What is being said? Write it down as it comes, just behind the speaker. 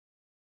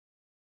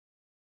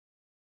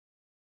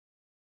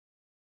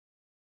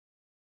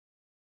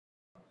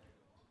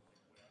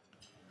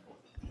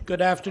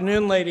Good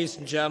afternoon, ladies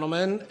and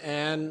gentlemen,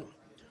 and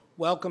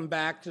welcome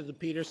back to the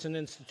Peterson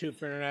Institute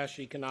for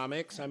International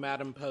Economics. I'm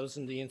Adam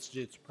Posen, the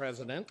Institute's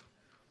president,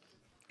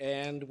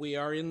 and we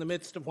are in the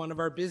midst of one of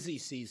our busy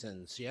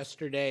seasons.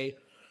 Yesterday,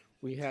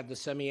 we had the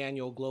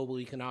semi-annual Global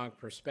Economic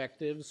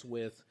Perspectives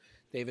with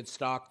David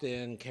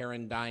Stockton,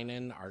 Karen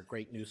Dinan, our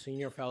great new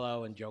senior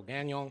fellow, and Joe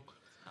Gagnon.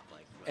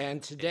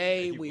 And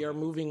today, we are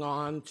moving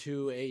on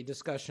to a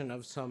discussion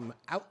of some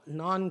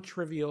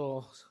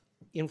non-trivial,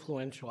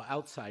 influential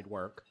outside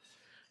work,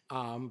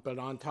 but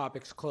on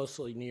topics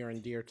closely near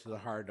and dear to the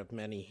heart of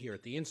many here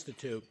at the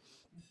Institute,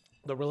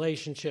 the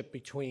relationship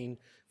between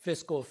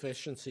fiscal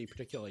efficiency,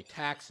 particularly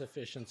tax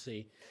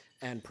efficiency,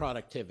 and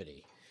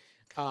productivity.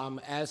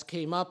 As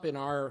came up in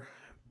our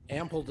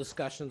ample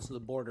discussions of the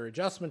border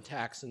adjustment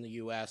tax in the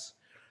U.S.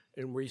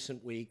 in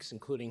recent weeks,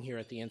 including here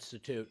at the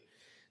Institute,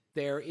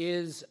 there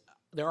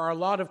are a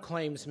lot of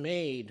claims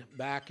made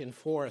back and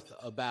forth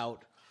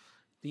about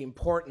the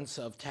importance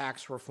of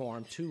tax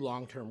reform to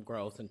long-term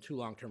growth and to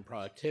long-term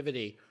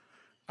productivity.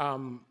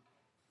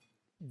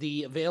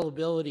 The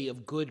availability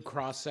of good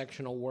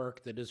cross-sectional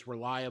work that is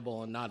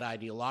reliable and not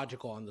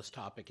ideological on this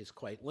topic is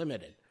quite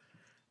limited.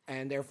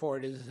 And therefore,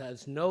 it is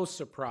as no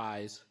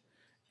surprise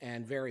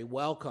and very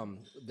welcome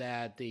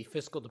that the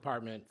Fiscal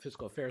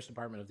Affairs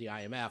Department of the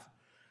IMF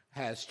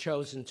has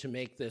chosen to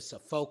make this a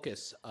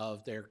focus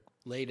of their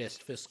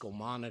latest Fiscal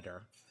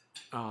Monitor.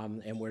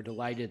 And we're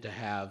delighted to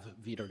have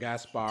Vitor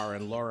Gaspar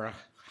and Laura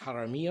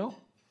Jaramillo,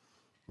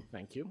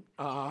 thank you,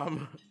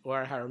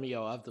 Laura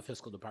Jaramillo of the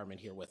Fiscal Department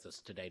here with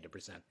us today to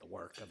present the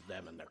work of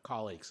them and their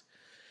colleagues.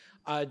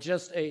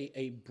 Just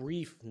a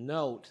brief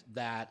note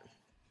that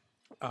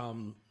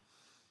that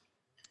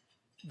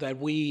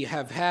we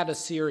have had a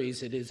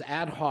series, it is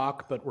ad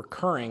hoc but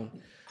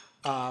recurring,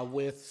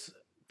 with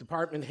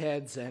department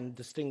heads and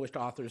distinguished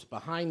authors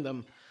behind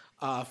them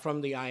from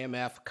the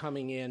IMF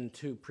coming in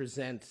to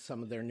present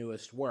some of their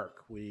newest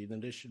work. In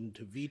addition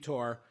to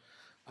Vitor,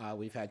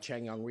 we've had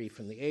Chang-Young Rhee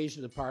from the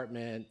Asia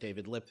Department,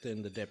 David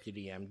Lipton, the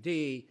Deputy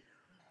MD,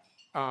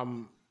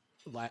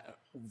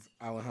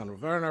 Alejandro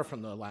Werner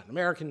from the Latin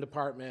American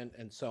Department,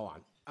 and so on.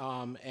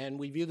 And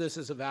we view this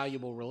as a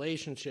valuable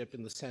relationship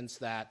in the sense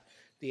that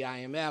the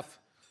IMF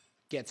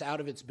gets out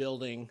of its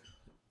building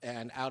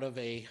and out of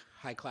a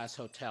high-class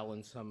hotel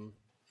in some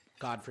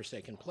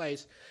godforsaken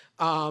place,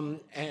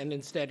 and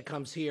instead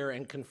comes here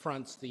and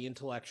confronts the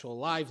intellectual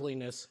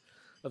liveliness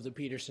of the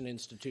Peterson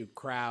Institute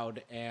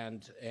crowd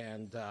and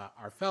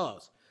our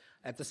fellows.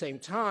 At the same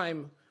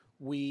time,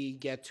 we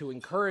get to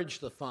encourage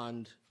the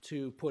fund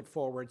to put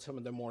forward some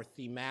of the more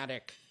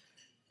thematic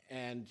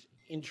and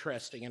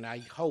interesting, and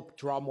I hope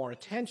draw more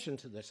attention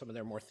to some of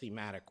their more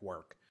thematic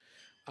work.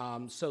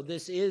 So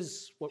this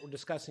is, what we're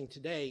discussing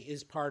today,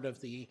 is part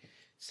of the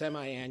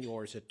semi-annual,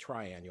 or is it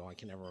triannual? I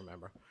can never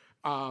remember.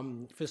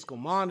 Fiscal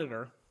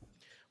Monitor,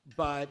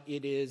 but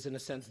it is, in a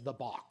sense, the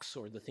box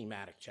or the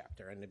thematic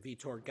chapter. And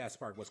Vitor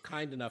Gaspar was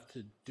kind enough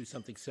to do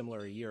something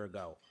similar a year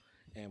ago,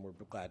 and we're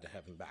glad to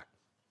have him back.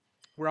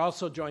 We're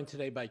also joined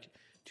today by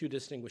two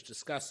distinguished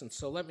discussants,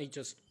 so let me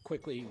just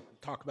quickly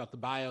talk about the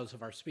bios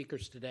of our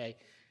speakers today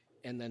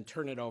and then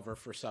turn it over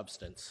for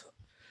substance.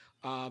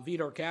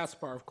 Vitor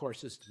Gaspar, of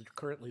course, is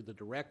currently the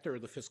director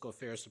of the Fiscal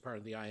Affairs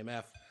Department of the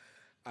IMF.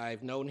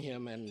 I've known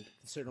him and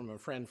consider him a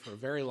friend for a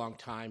very long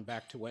time,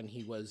 back to when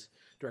he was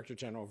Director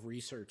General of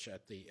Research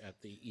at the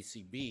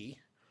ECB.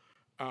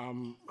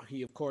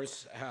 He, of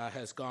course,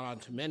 has gone on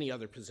to many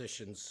other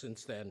positions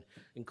since then,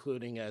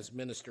 including as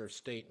Minister of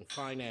State and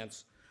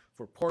Finance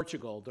for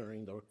Portugal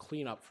during the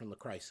cleanup from the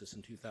crisis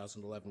in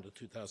 2011 to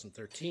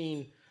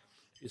 2013.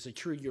 Is a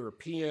true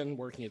European,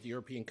 working at the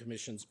European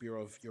Commission's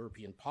Bureau of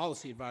European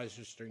Policy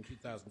Advisors during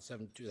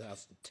 2007 to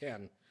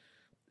 2010,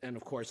 and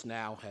of course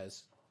now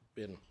has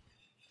been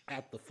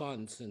at the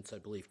fund since, I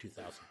believe,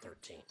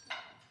 2013.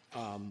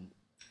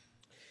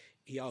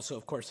 He also,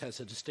 of course, has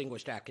a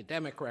distinguished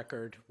academic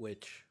record,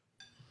 which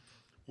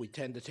we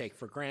tend to take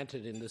for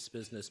granted in this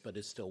business, but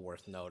is still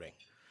worth noting.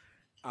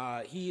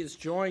 He is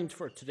joined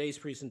for today's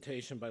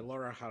presentation by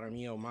Laura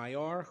Jaramillo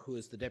Mayor, who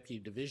is the Deputy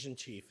Division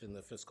Chief in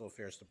the Fiscal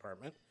Affairs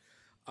Department.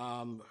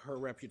 Her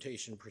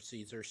reputation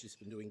precedes her. She's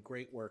been doing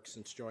great work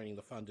since joining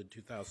the fund in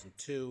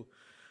 2002.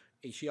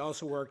 She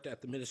also worked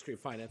at the Ministry of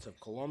Finance of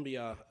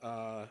Colombia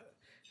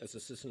as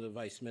Assistant to the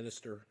Vice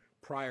Minister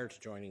prior to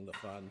joining the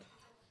fund,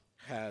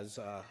 has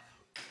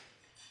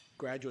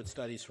graduate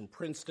studies from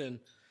Princeton,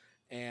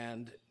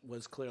 and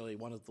was clearly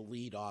one of the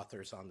lead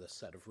authors on this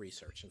set of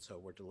research. And so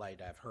we're delighted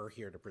to have her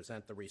here to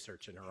present the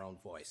research in her own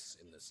voice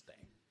in this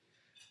day.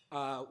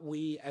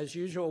 We, as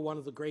usual, one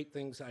of the great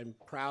things I'm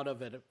proud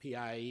of at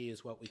PIE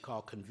is what we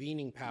call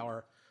convening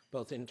power,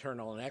 both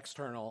internal and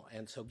external.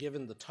 And so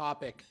given the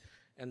topic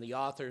and the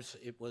authors,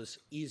 it was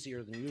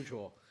easier than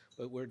usual.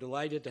 But we're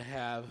delighted to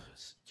have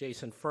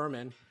Jason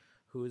Furman,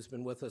 who has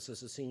been with us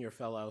as a senior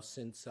fellow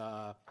since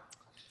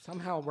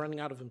somehow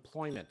running out of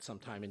employment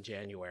sometime in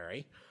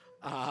January.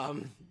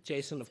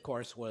 Jason, of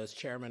course, was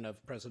chairman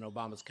of President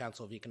Obama's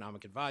Council of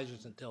Economic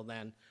Advisors until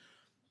then,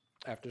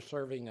 after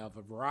serving of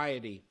a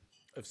variety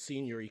of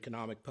senior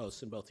economic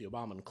posts in both the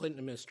Obama and Clinton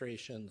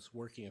administrations,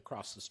 working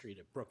across the street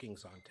at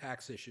Brookings on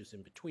tax issues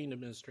in between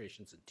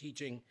administrations and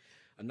teaching.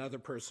 Another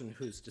person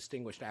whose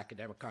distinguished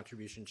academic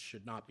contributions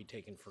should not be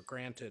taken for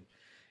granted.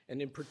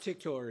 And in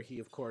particular, he,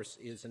 of course,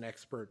 is an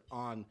expert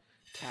on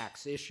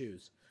tax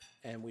issues.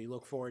 And we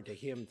look forward to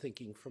him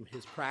thinking from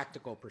his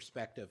practical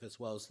perspective as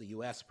well as the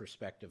U.S.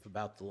 perspective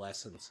about the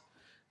lessons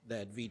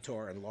that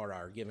Vitor and Laura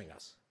are giving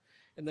us.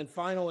 And then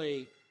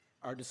finally,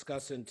 our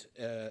discussant,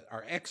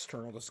 our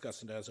external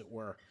discussant, as it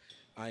were,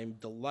 I'm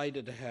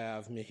delighted to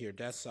have Mihir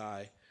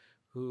Desai,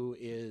 who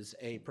is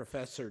a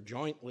professor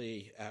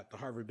jointly at the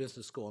Harvard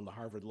Business School and the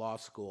Harvard Law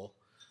School.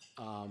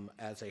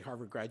 As a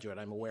Harvard graduate,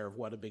 I'm aware of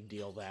what a big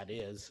deal that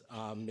is.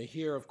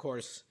 Mihir, of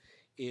course,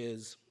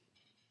 is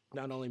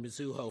not only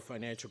Mizuho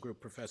Financial Group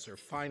Professor of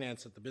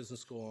Finance at the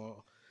Business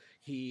School,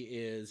 he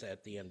is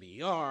at the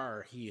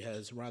NBER, he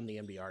has run the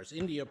NBER's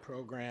India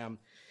program,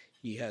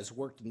 he has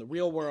worked in the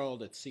real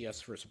world at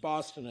CS First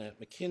Boston and at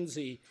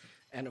McKinsey,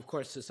 and of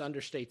course this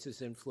understates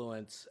his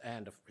influence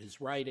and his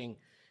writing.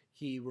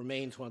 He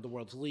remains one of the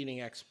world's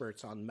leading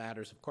experts on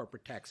matters of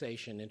corporate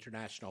taxation,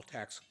 international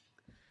tax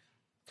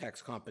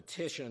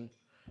competition,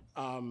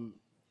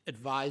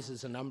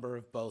 advises a number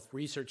of both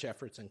research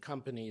efforts and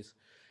companies,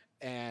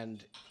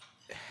 and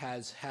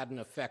has had an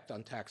effect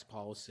on tax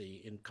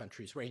policy in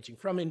countries ranging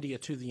from India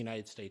to the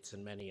United States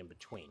and many in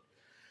between.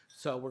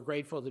 So we're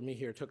grateful that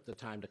Mihir took the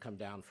time to come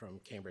down from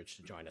Cambridge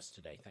to join us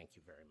today. Thank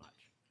you very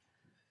much.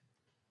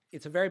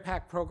 It's a very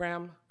packed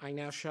program. I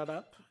now shut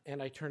up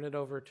and I turn it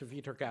over to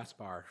Vitor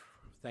Gaspar.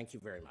 Thank you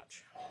very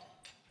much.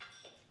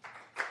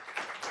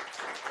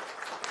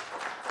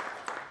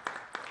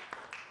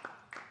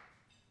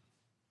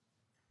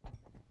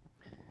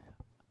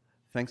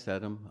 Thanks,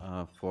 Adam,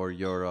 for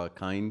your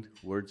kind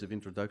words of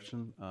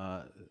introduction.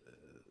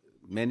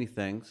 Many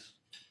thanks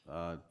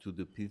to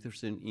the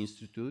Peterson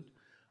Institute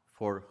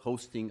for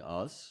hosting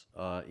us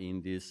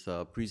in this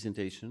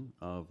presentation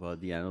of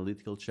the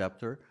analytical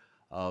chapter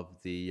of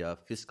the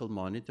Fiscal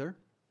Monitor.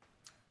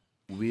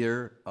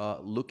 We're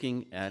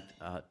looking at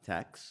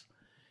tax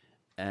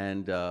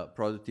and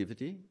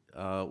productivity.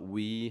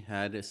 We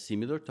had a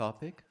similar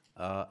topic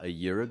a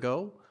year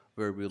ago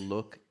where we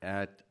look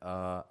at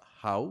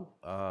how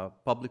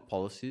public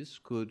policies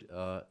could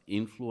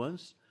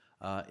influence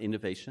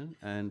innovation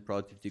and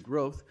productivity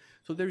growth.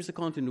 So there is a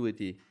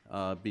continuity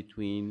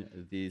between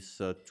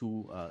these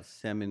two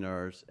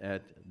seminars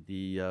at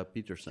the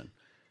Peterson.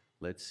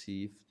 Let's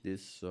see if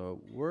this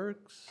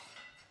works.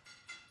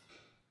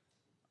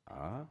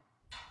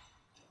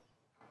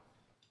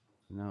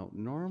 Now,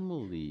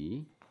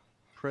 normally,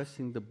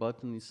 pressing the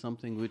button is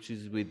something which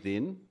is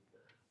within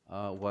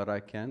what I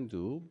can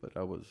do, but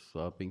I was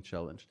being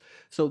challenged.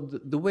 So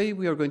the way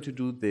we are going to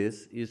do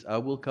this is I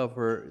will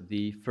cover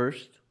the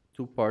first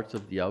two parts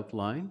of the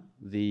outline,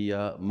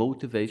 the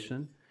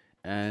motivation,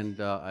 and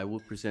I will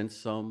present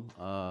some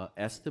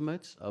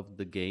estimates of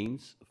the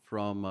gains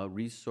from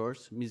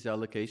resource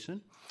misallocation.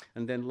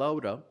 And then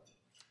Laura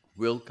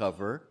will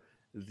cover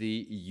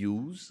the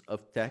use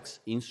of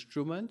tax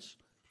instruments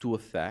to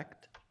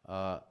affect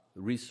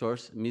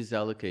resource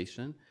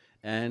misallocation,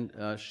 and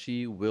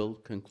she will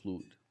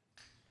conclude.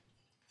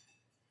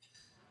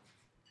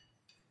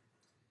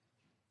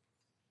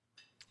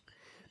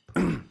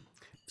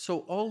 So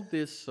all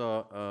this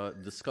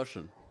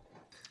discussion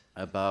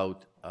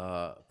about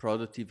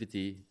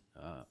productivity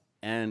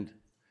and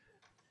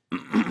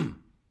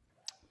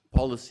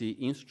policy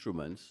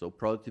instruments, so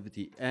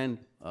productivity and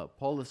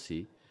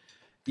policy,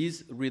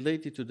 is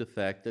related to the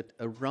fact that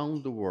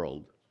around the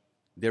world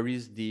there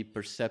is the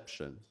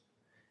perception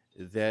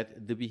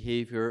that the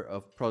behavior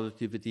of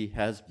productivity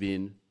has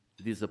been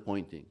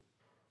disappointing.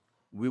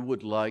 We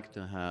would like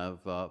to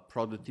have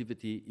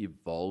productivity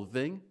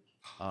evolving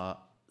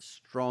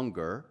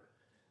stronger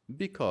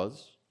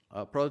because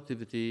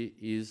productivity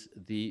is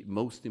the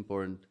most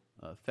important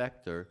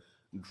factor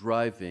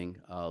driving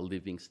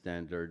living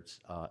standards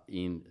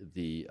in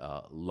the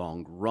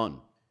long run.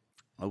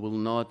 I will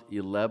not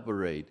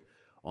elaborate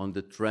on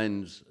the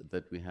trends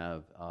that we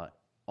have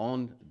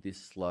on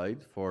this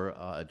slide for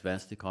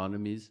advanced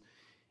economies,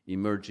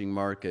 emerging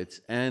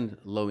markets, and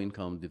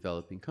low-income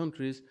developing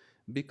countries,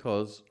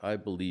 because I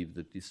believe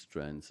that these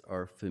trends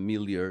are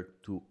familiar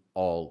to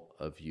all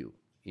of you.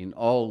 In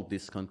all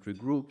these country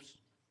groups,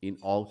 in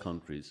all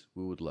countries,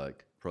 we would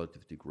like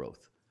productivity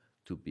growth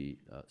to be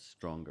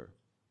stronger.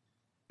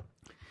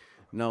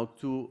 Now,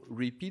 to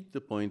repeat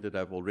the point that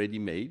I've already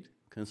made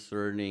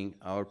concerning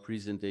our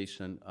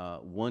presentation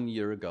 1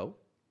 year ago,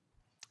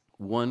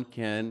 one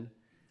can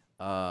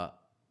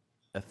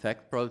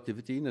affect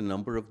productivity in a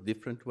number of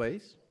different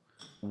ways.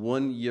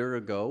 1 year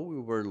ago, we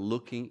were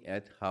looking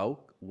at how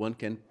one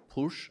can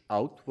push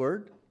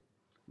outward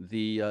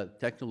the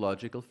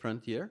technological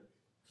frontier.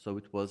 So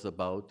it was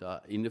about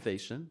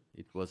innovation,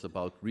 it was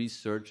about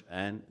research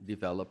and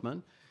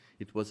development,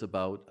 it was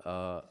about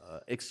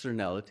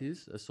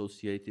externalities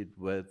associated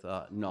with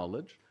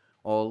knowledge,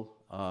 all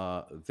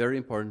very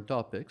important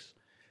topics.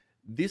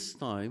 This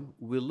time,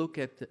 we look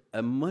at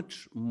a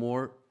much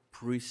more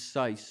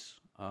precise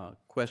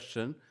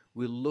question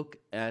will look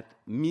at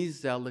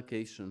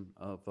misallocation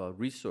of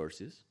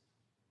resources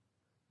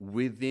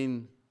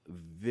within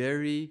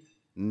very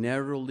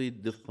narrowly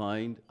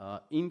defined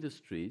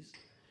industries,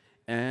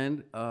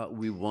 and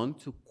we want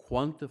to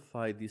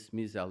quantify this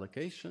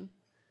misallocation,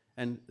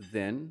 and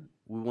then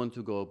we want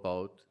to go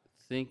about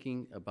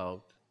thinking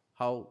about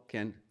how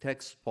can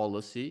tax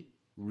policy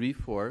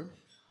reform,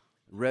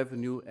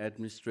 revenue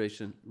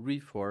administration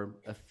reform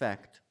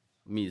affect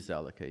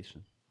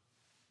misallocation.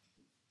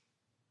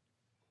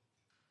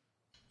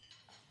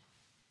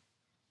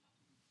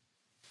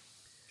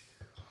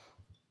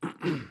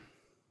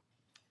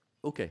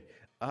 Okay,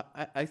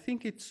 I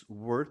think it's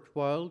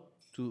worthwhile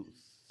to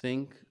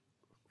think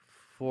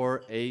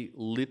for a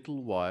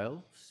little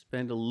while,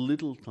 spend a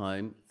little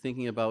time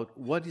thinking about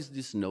what is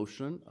this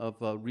notion of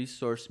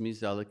resource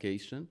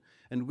misallocation,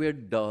 and where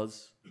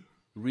does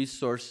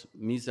resource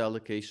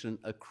misallocation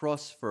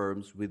across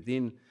firms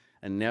within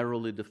a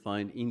narrowly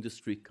defined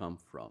industry come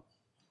from.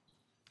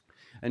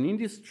 And in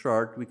this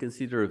chart, we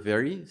consider a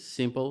very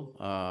simple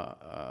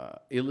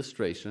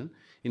illustration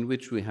in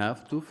which we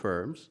have two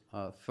firms,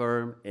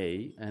 firm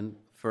A and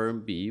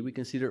firm B. We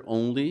consider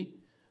only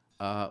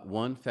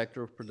one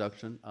factor of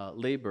production,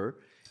 labor,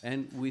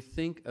 and we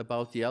think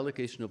about the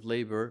allocation of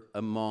labor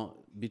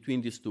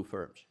between these two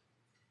firms.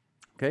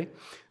 Okay?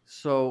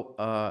 So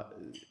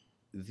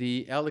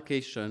the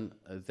allocation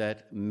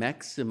that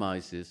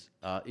maximizes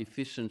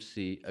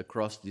efficiency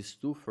across these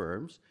two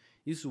firms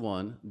is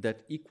one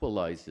that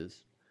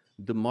equalizes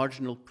the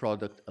marginal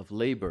product of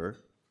labor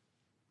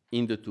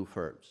in the two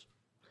firms.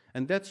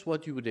 And that's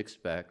what you would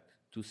expect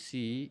to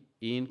see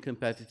in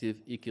competitive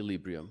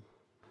equilibrium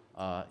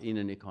in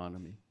an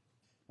economy.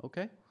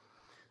 Okay?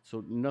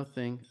 So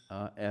nothing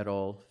at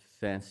all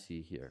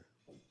fancy here.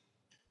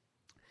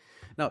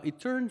 Now, it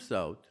turns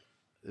out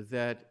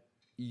that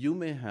you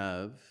may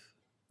have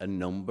a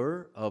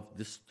number of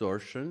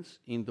distortions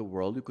in the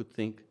world. You could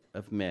think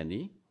of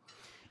many.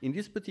 In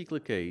this particular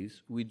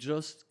case, we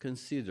just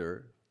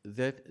consider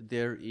that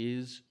there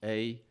is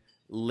a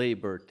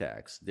labor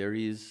tax. There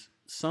is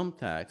some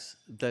tax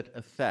that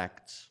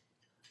affects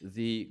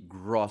the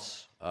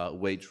gross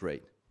wage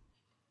rate.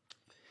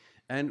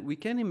 And we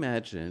can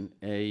imagine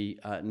a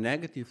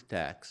negative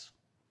tax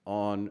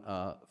on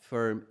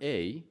firm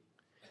A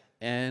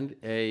and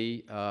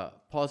a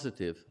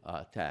positive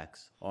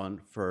tax on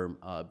firm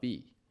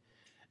B.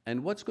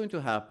 And what's going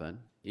to happen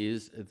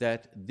is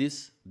that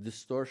this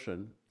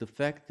distortion, the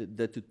fact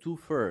that the two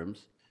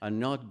firms are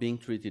not being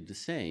treated the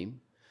same,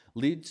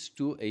 leads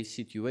to a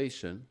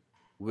situation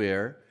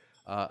where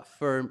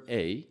firm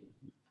A,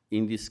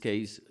 in this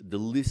case the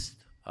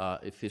least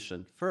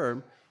efficient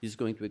firm, is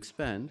going to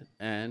expand,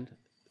 and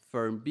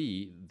firm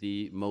B,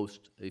 the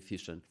most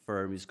efficient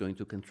firm, is going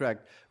to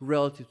contract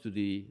relative to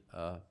the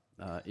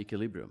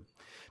equilibrium.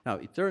 Now,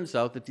 it turns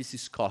out that this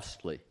is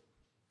costly.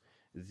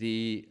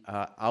 The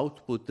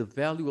output, the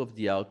value of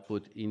the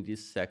output in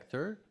this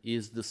sector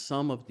is the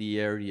sum of the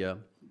area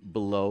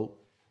below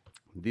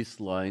these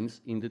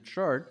lines in the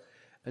chart,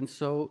 and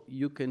so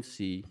you can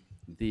see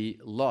the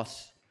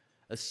loss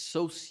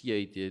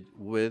associated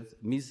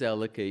with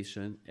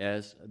misallocation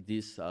as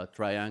this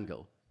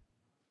triangle.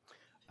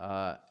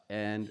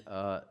 And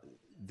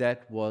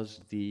that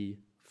was the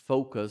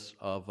focus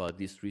of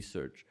this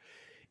research.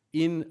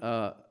 In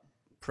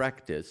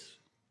practice,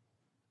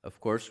 of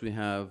course, we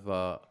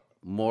have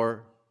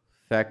more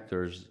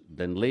factors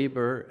than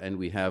labor, and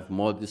we have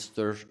more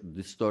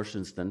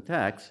distortions than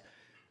tax.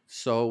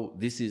 So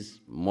this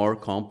is more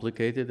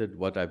complicated than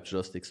what I've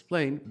just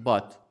explained,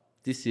 but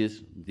this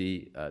is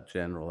the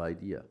general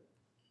idea.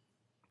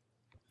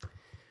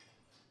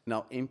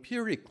 Now,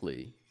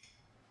 empirically,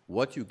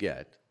 what you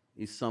get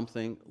is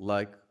something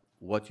like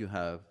what you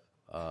have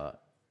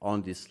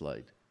on this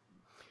slide.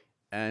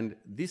 And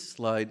this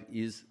slide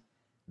is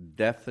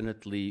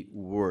definitely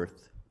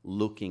worth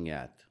looking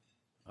at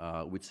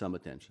with some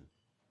attention.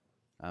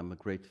 I'm a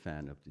great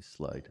fan of this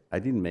slide. I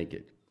didn't make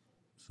it,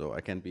 so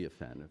I can be a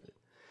fan of it.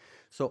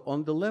 So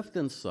on the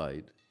left-hand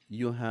side,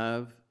 you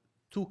have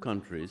two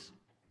countries,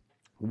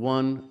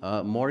 one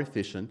more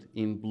efficient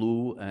in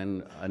blue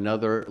and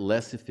another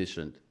less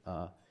efficient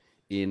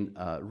in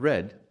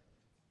red.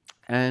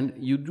 And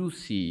you do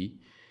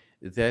see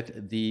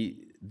that the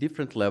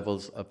different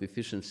levels of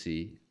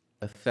efficiency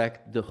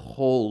affect the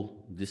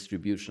whole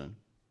distribution.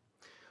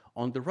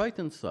 On the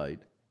right-hand side,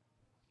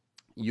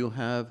 you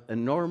have a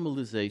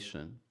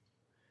normalization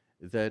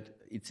that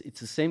it's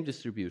the same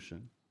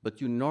distribution, but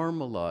you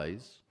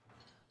normalize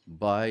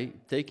by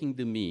taking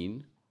the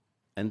mean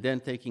and then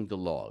taking the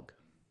log.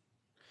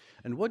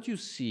 And what you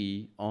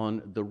see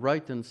on the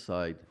right-hand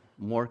side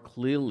more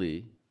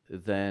clearly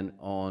than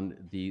on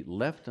the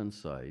left-hand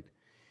side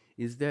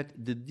is that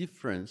the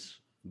difference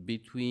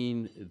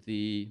between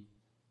the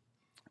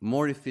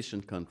more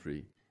efficient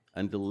country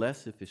and the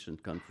less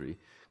efficient country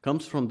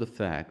comes from the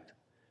fact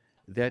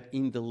that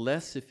in the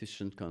less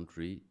efficient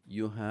country,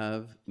 you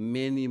have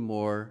many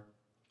more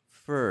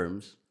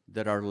firms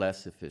that are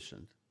less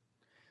efficient.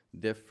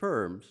 They're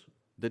firms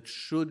that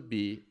should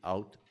be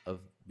out of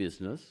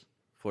business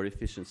for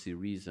efficiency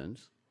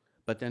reasons,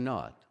 but they're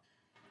not.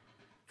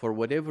 For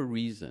whatever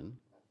reason,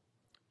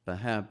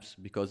 perhaps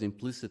because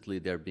implicitly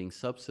they're being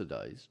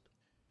subsidized,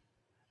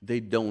 they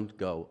don't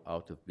go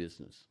out of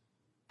business.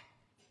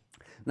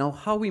 Now,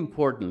 how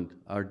important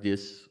are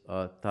these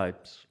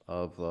types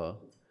of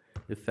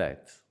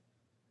effects?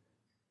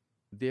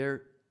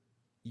 They're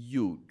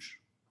huge.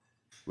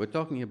 We're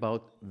talking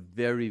about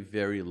very,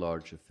 very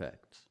large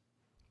effects.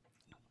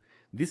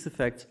 These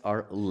effects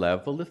are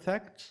level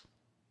effects.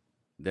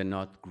 They're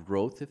not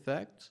growth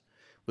effects,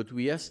 but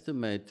we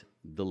estimate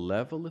the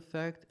level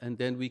effect and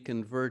then we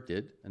convert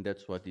it, and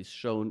that's what is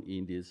shown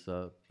in this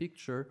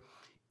picture,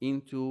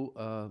 into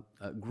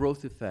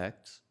growth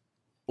effects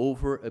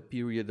over a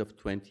period of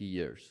 20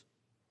 years.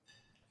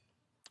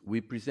 We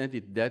present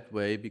it that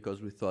way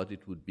because we thought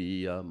it would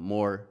be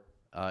more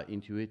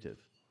intuitive.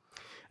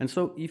 And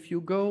so if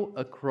you go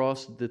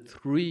across the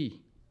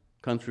three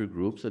country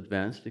groups,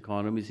 advanced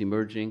economies,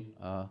 emerging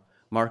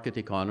market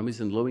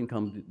economies, and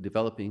low-income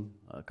developing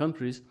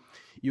countries,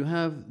 you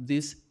have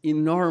this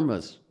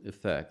enormous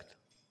effect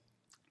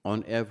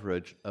on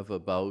average of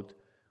about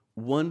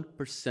 1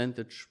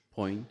 percentage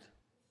point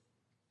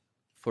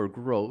for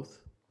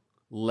growth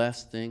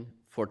lasting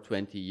for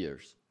 20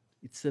 years.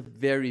 It's a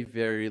very,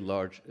 very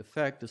large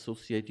effect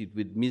associated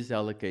with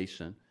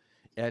misallocation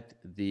at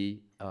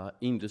the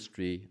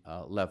industry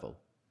level.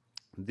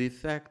 The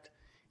effect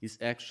is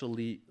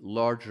actually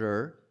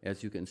larger,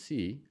 as you can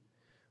see,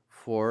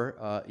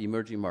 for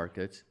emerging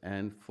markets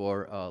and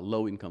for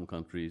low-income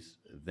countries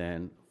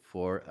than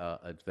for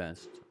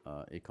advanced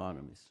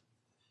economies.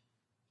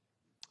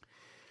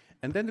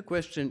 And then the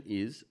question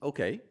is,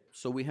 okay,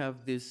 so we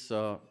have this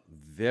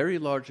very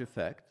large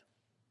effect.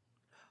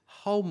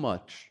 How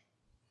much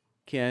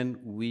can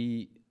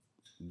we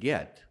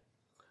get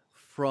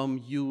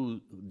from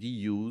the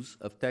use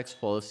of tax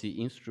policy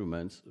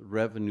instruments,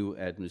 revenue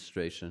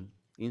administration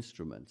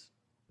instruments?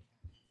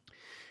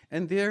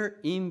 And there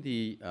in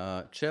the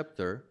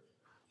chapter,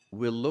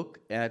 we'll look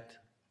at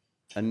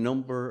a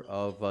number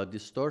of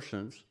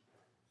distortions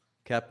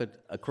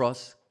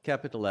across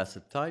capital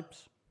asset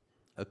types,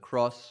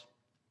 across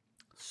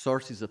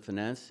sources of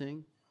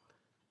financing,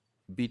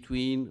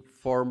 between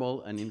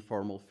formal and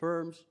informal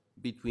firms,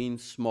 between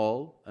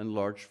small and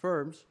large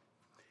firms.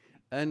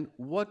 And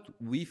what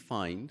we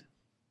find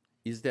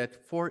is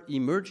that for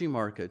emerging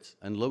markets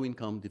and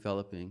low-income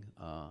developing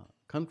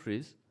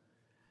countries,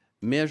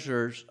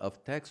 measures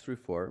of tax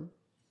reform,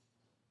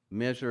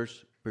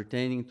 measures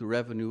pertaining to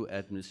revenue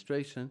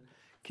administration,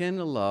 can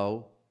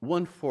allow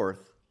 1/4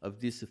 of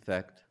this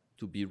effect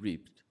to be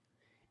reaped.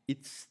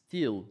 It's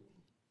still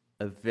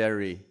a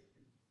very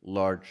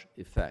large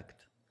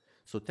effect.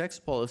 So tax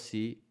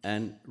policy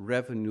and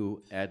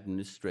revenue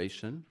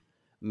administration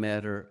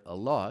matter a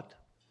lot,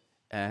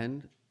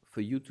 and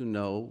for you to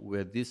know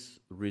where these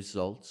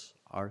results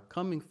are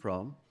coming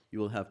from, you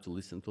will have to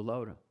listen to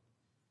Laura.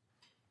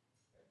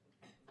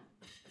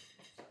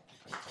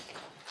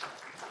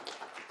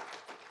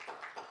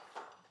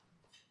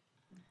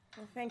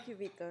 Well, thank you,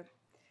 Vitor.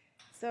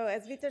 So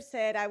as Vitor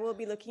said, I will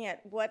be looking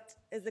at what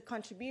is the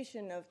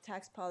contribution of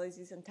tax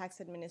policies and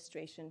tax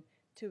administration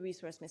to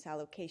resource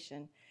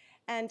misallocation.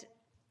 And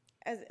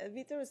as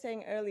Vitor was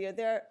saying earlier,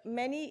 there are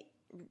many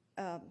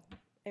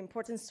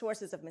important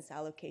sources of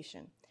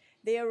misallocation.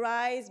 They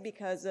arise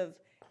because of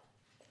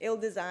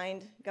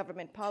ill-designed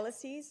government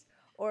policies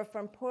or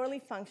from poorly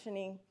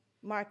functioning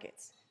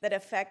markets that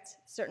affect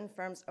certain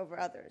firms over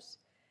others.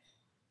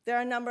 There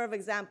are a number of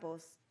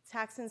examples: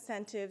 tax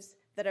incentives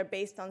that are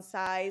based on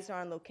size or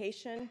on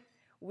location,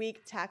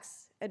 weak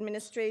tax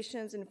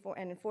administrations and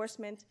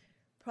enforcement,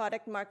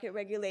 product market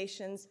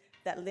regulations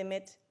that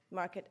limit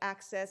market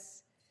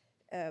access,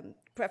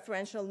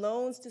 preferential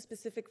loans to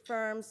specific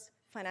firms,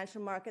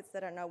 financial markets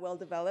that are not well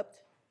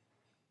developed,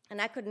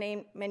 and I could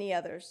name many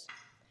others.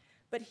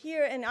 But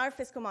here in our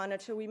Fiscal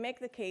Monitor, we make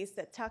the case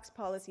that tax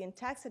policy and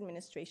tax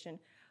administration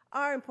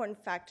are important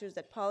factors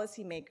that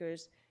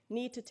policymakers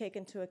need to take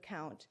into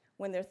account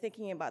when they're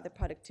thinking about the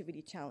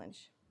productivity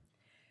challenge.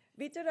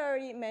 Vitor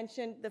already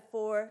mentioned the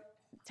 4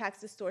 tax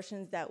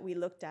distortions that we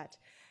looked at.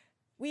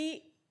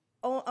 We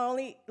are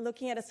only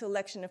looking at a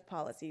selection of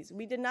policies.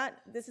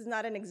 This is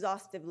not an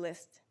exhaustive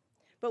list.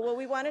 But what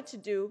we wanted to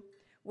do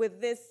with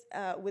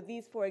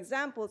these 4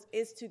 examples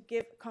is to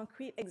give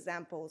concrete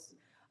examples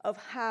of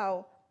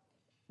how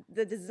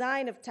the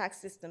design of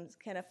tax systems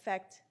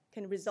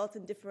can result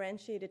in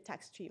differentiated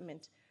tax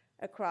treatment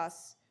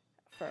across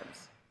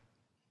firms.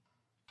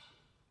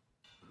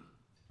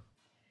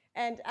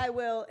 And I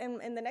will,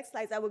 in the next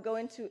slides, I will go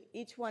into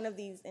each one of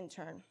these in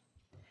turn.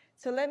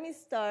 So let me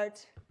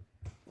start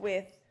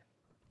with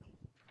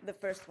the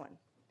first one.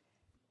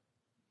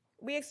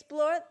 We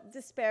explore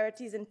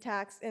disparities in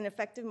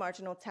effective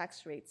marginal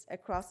tax rates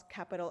across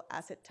capital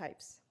asset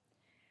types.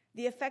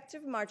 The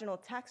effective marginal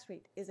tax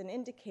rate is an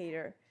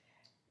indicator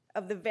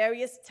of the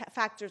various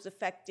factors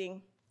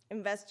affecting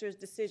investors'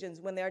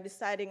 decisions when they are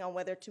deciding on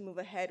whether to move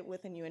ahead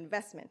with a new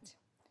investment.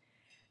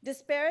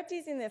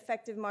 Disparities in the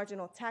effective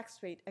marginal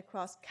tax rate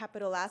across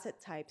capital asset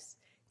types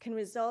can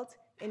result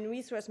in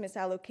resource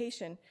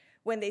misallocation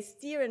when they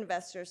steer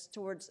investors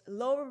towards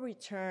lower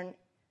return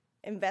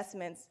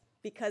investments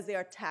because they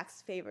are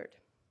tax favored.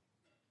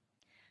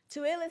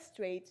 To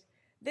illustrate,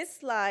 this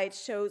slide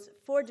shows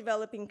 4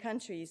 developing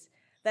countries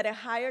that a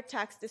higher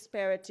tax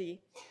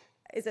disparity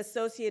is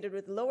associated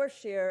with lower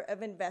share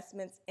of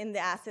investments in the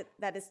asset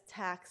that is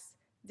tax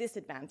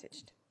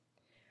disadvantaged.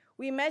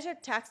 We measure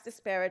tax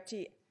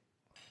disparity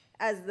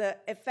as the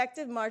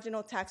effective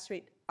marginal tax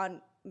rate on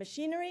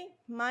machinery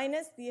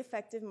minus the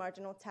effective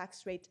marginal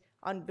tax rate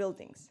on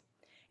buildings.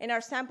 In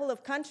our sample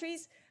of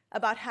countries,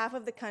 about half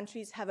of the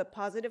countries have a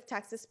positive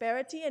tax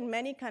disparity, and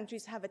many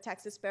countries have a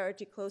tax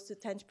disparity close to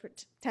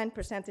 10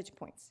 percentage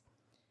points.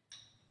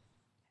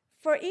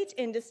 For each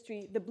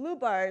industry, the blue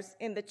bars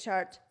in the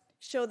chart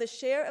show the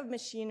share of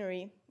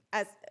machinery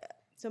as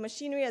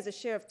a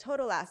share of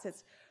total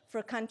assets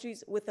for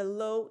countries with a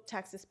low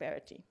tax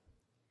disparity.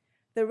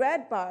 The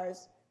red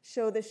bars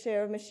show the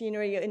share of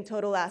machinery in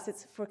total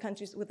assets for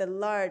countries with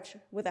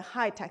a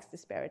high tax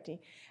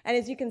disparity. And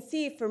as you can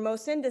see, for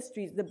most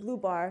industries, the blue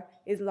bar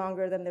is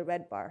longer than the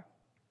red bar.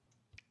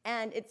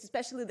 And it's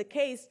especially the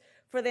case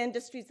for the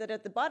industries that are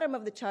at the bottom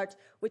of the chart,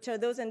 which are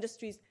those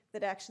industries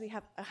that actually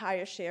have a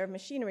higher share of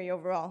machinery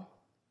overall.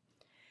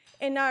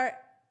 In our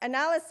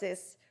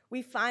analysis,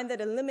 we find that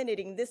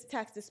eliminating this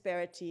tax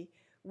disparity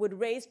would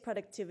raise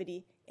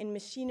productivity in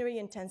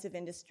machinery-intensive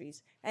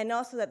industries, and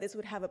also that this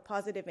would have a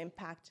positive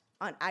impact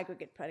on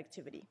aggregate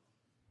productivity.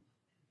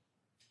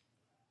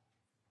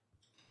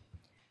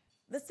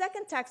 The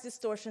second tax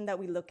distortion that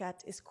we look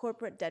at is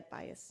corporate debt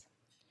bias.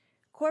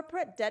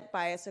 Corporate debt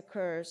bias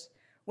occurs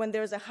when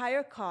there's a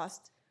higher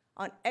cost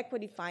on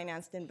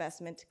equity-financed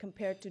investment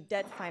compared to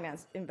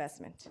debt-financed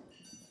investment.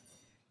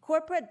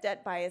 Corporate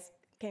debt bias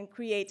can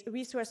create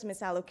resource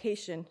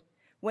misallocation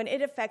when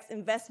it affects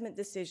investment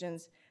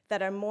decisions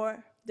that are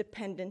more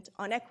dependent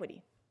on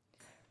equity.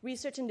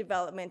 Research and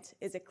development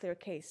is a clear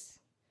case.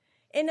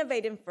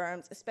 Innovative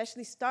firms,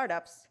 especially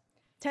startups,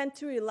 tend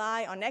to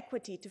rely on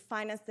equity to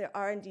finance their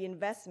R&D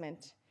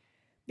investment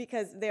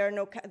because there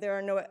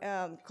are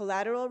no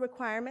collateral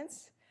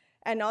requirements,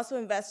 and also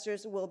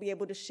investors will be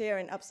able to share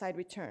in upside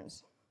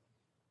returns.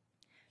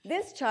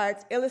 This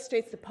chart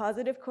illustrates the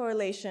positive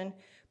correlation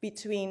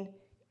between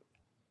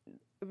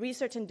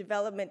research and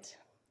development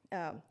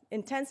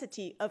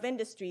intensity of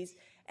industries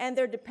and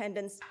their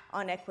dependence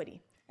on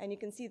equity. And you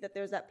can see that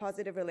there's that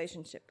positive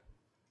relationship.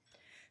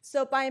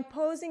 So by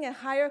imposing a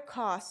higher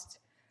cost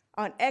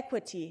on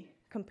equity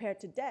compared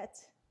to debt,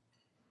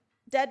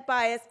 debt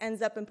bias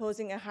ends up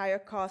imposing a higher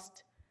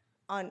cost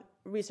on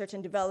research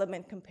and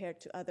development compared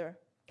to other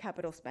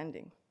capital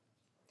spending.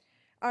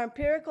 Our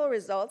empirical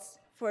results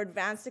for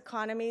advanced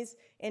economies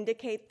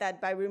indicate that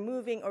by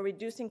removing or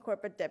reducing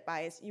corporate debt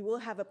bias, you will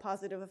have a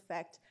positive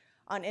effect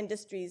on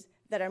industries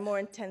that are more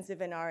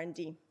intensive in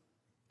R&D.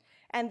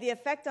 And the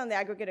effect on the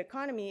aggregate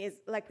economy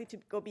is likely to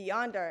go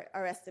beyond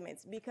our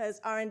estimates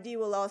because R&D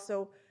will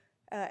also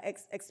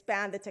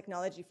expand the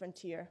technology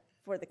frontier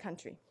for the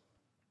country.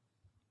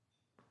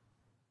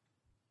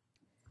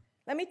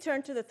 Let me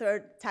turn to the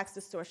third tax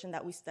distortion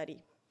that we study.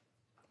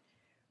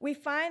 We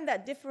find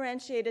that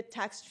differentiated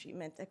tax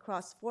treatment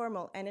across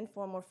formal and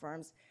informal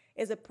firms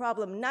is a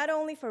problem not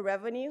only for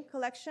revenue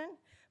collection,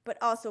 but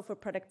also for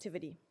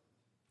productivity.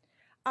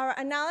 Our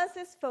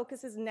analysis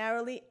focuses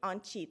narrowly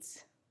on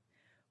cheats.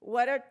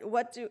 What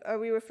are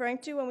we referring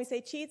to when we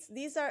say cheats?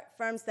 These are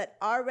firms that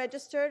are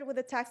registered with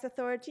the tax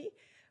authority,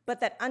 but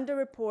that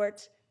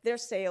underreport their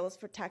sales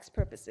for tax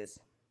purposes.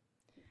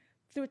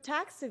 Through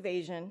tax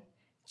evasion,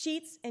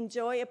 cheats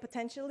enjoy a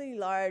potentially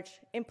large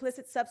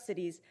implicit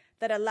subsidies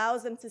that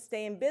allows them to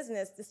stay in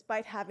business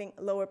despite having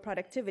lower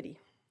productivity.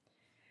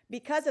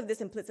 Because of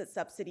this implicit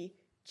subsidy,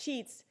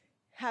 cheats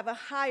have a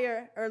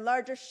higher or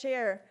larger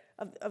share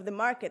of the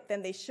market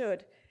than they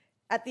should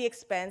at the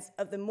expense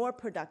of the more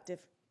productive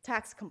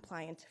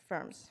tax-compliant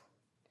firms.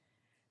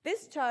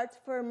 This chart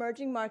for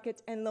emerging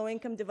market and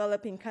low-income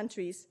developing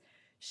countries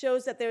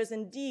shows that there is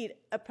indeed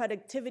a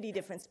productivity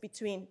difference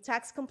between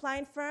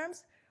tax-compliant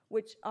firms,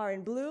 which are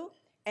in blue,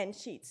 and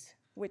cheats,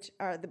 which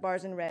are the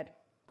bars in red.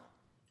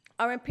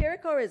 Our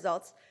empirical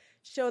results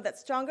show that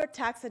stronger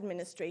tax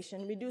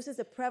administration reduces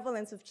the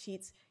prevalence of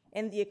cheats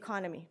in the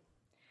economy.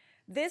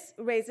 This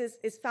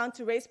is found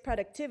to raise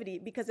productivity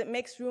because it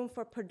makes room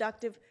for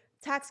productive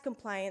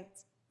tax-compliant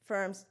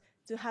firms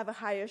to have a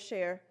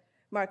higher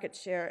market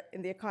share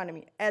in the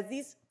economy. As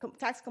these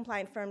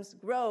tax-compliant firms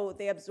grow,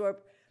 they absorb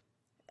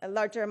a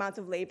larger amount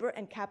of labor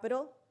and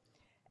capital,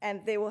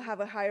 and they will have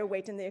a higher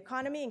weight in the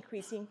economy,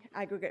 increasing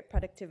aggregate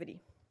productivity.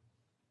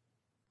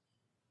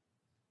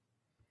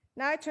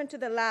 Now I turn to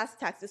the last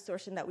tax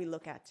distortion that we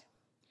look at.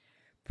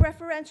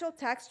 Preferential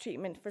tax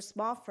treatment for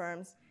small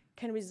firms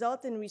can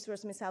result in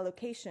resource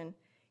misallocation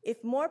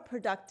if more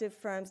productive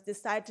firms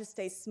decide to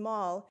stay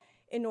small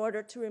in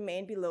order to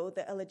remain below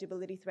the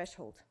eligibility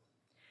threshold.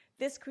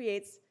 This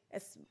creates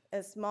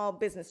a small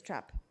business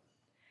trap.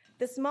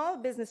 The small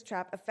business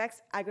trap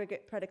affects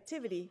aggregate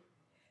productivity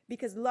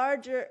because a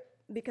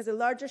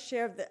larger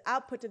share of the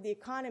output of the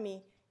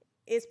economy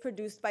is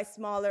produced by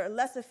smaller,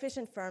 less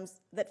efficient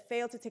firms that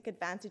fail to take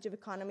advantage of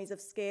economies of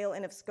scale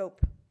and of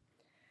scope.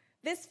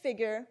 This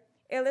figure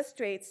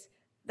illustrates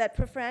that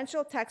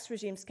preferential tax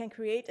regimes can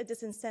create a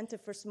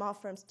disincentive for small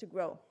firms to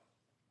grow.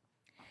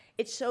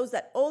 It shows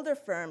that older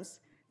firms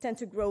tend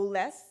to grow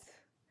less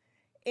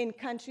in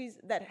countries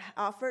that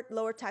offered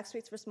lower tax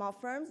rates for small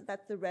firms,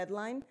 that's the red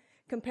line,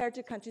 compared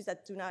to countries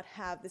that do not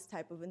have this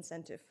type of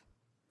incentive.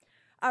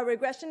 Our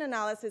regression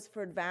analysis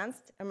for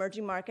advanced,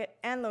 emerging market,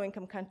 and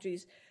low-income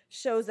countries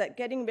shows that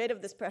getting rid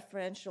of this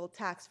preferential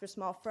tax for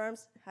small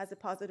firms has a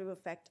positive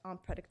effect on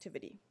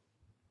productivity.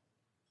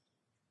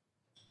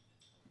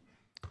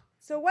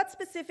 So what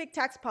specific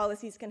tax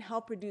policies can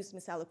help reduce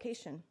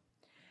misallocation?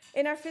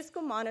 In our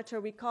Fiscal Monitor,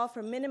 we call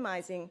for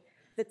minimizing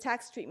the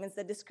tax treatments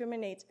that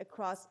discriminate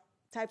across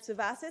types of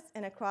assets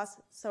and across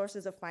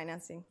sources of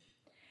financing.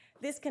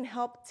 This can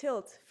help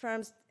tilt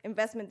firms'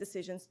 investment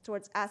decisions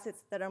towards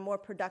assets that are more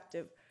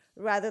productive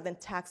rather than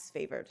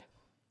tax-favored.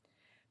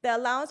 The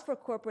allowance for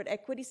corporate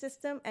equity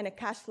system and a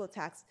cash flow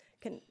tax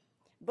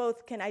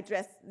both can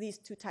address these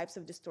two types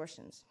of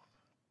distortions.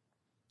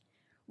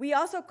 We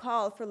also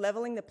call for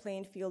leveling the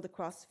playing field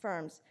across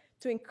firms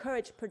to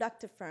encourage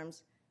productive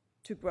firms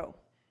to grow.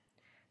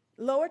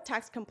 Lower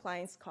tax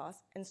compliance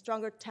costs and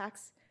stronger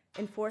tax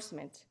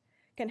enforcement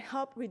can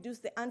help reduce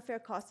the unfair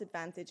cost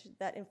advantage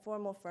that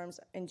informal firms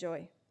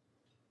enjoy.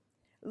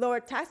 Lower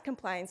tax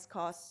compliance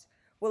costs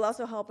will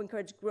also help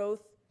encourage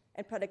growth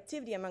and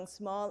productivity among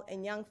small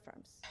and young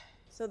firms.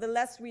 So the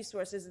less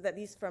resources that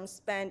these firms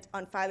spend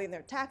on filing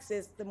their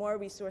taxes, the more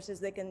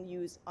resources they can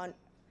use on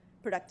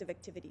productive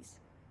activities.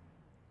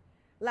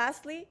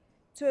 Lastly,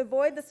 to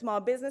avoid the small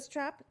business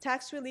trap,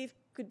 tax relief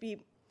could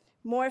be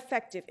more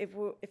effective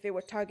if it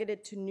were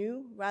targeted to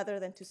new rather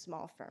than to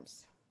small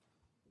firms.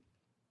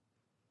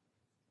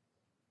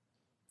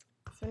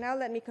 So now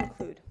let me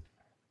conclude.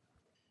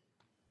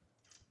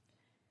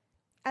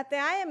 At the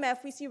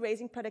IMF, we see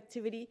raising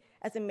productivity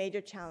as a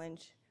major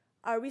challenge.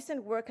 Our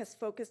recent work has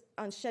focused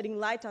on shedding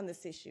light on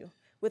this issue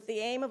with the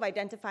aim of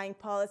identifying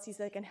policies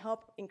that can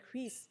help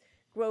increase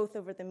growth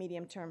over the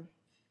medium term.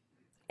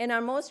 In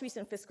our most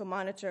recent Fiscal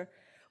Monitor,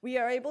 we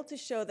are able to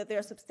show that there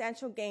are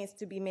substantial gains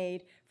to be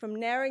made from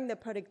narrowing the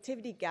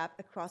productivity gap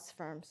across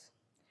firms.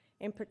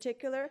 In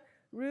particular,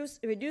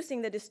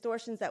 reducing the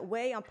distortions that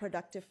weigh on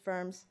productive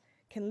firms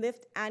can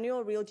lift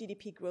annual real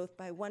GDP growth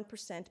by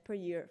 1% per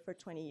year for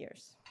 20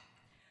 years.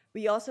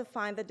 We also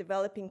find that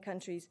developing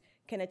countries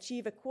can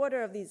achieve a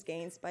quarter of these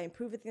gains by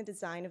improving the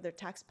design of their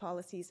tax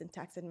policies and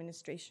tax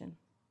administration.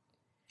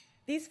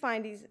 These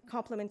findings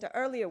complement our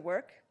earlier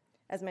work,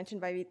 as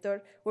mentioned by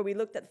Vitor, where we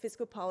looked at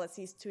fiscal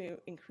policies to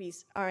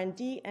increase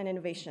R&D and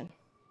innovation.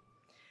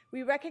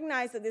 We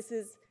recognize that this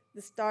is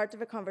the start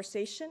of a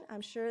conversation.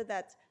 I'm sure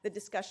that the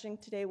discussion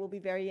today will be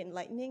very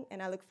enlightening,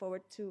 and I look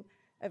forward to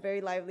a very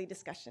lively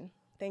discussion.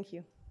 Thank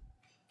you.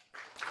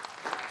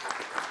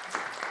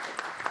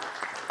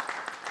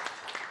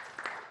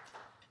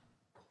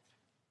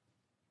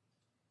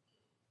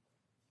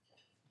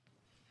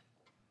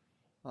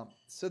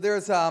 So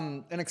there's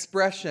an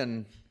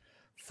expression,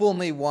 fool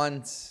me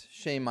once,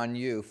 shame on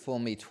you, fool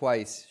me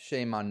twice,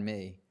 shame on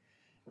me.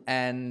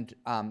 And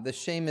the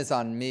shame is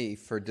on me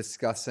for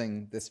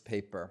discussing this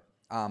paper.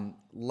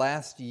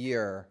 Last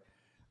year,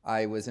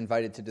 I was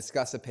invited to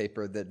discuss a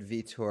paper that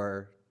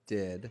Vitor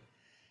did,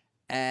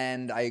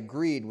 and I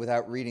agreed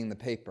without reading the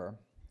paper.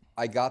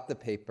 I got the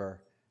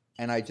paper,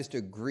 and I just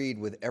agreed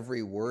with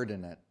every word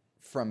in it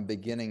from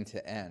beginning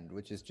to end,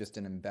 which is just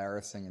an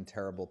embarrassing and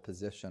terrible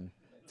position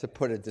to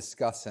put a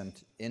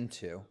discussant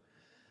into.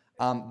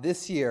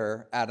 This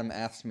year, Adam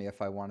asked me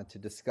if I wanted to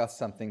discuss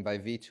something by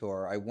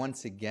Vitor. I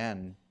once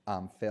again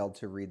failed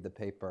to read the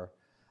paper.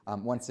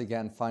 Once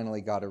again,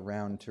 finally got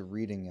around to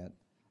reading it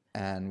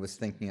and was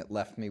thinking it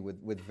left me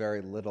with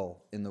very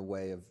little in the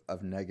way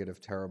of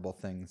negative, terrible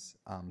things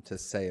to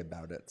say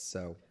about it.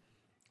 So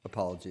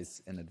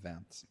apologies in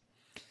advance.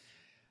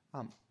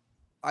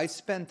 I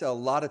spent a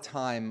lot of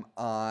time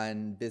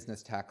on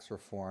business tax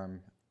reform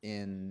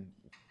in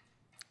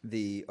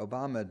the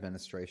Obama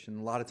administration,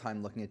 a lot of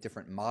time looking at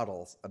different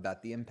models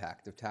about the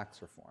impact of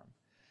tax reform.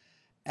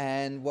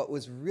 And what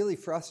was really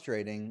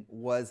frustrating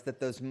was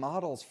that those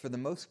models, for the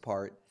most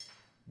part,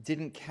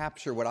 didn't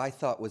capture what I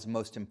thought was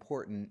most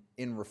important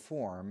in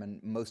reform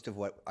and most of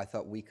what I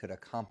thought we could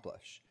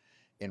accomplish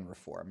in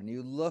reform. And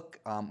you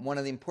look, one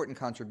of the important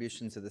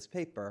contributions of this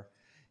paper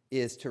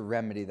is to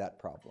remedy that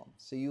problem.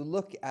 So you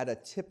look at a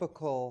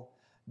typical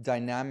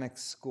dynamic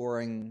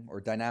scoring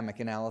or dynamic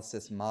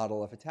analysis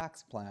model of a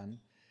tax plan,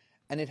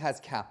 and it has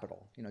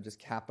capital, just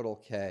capital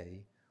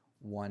K,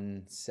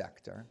 one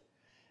sector.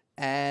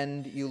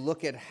 And you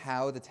look at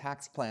how the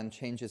tax plan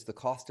changes the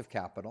cost of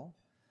capital.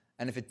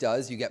 And if it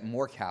does, you get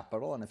more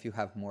capital. And if you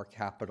have more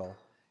capital,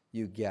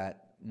 you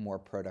get more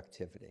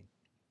productivity.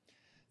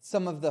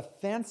 Some of the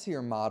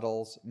fancier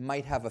models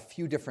might have a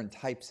few different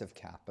types of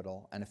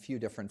capital and a few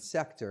different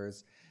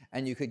sectors.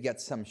 And you could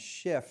get some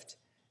shift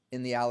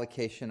in the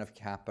allocation of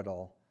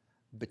capital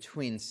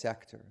between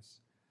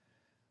sectors.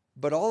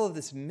 But all of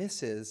this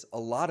misses a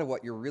lot of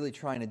what you're really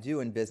trying to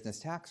do in business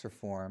tax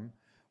reform,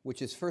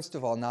 which is, first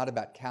of all, not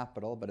about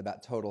capital, but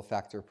about total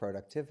factor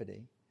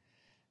productivity.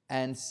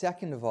 And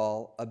second of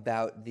all,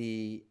 about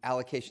the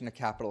allocation of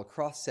capital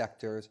across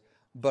sectors,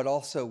 but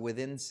also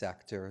within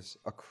sectors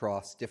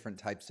across different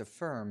types of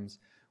firms,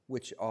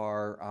 which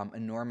are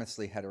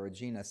enormously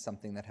heterogeneous,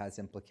 something that has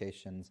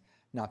implications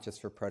not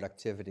just for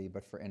productivity,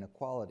 but for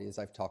inequality, as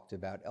I've talked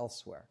about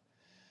elsewhere.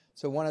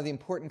 So one of the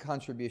important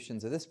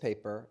contributions of this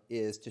paper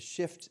is to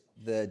shift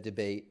the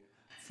debate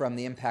from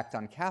the impact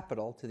on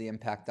capital to the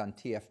impact on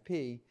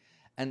TFP,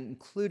 and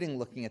including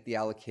looking at the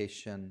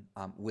allocation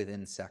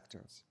within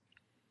sectors.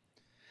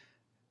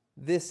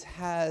 This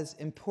has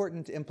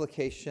important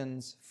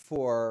implications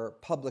for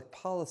public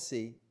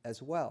policy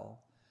as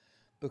well,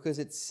 because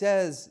it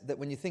says that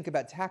when you think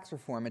about tax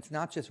reform, it's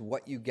not just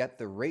what you get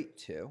the rate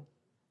to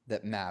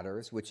that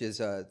matters, which is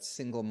a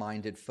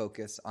single-minded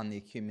focus on the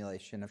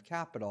accumulation of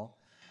capital,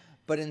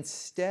 but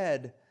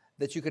instead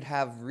that you could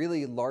have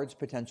really large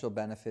potential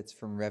benefits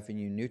from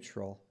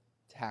revenue-neutral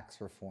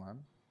tax reform,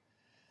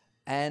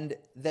 and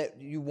that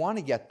you want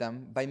to get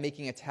them by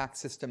making a tax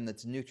system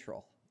that's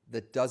neutral,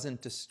 that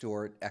doesn't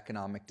distort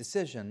economic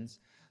decisions,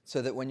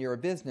 so that when you're a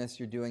business,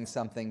 you're doing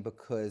something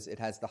because it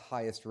has the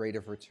highest rate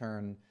of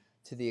return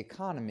to the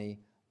economy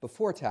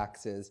before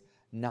taxes,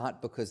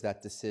 not because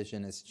that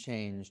decision is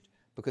changed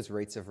because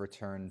rates of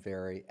return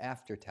vary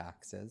after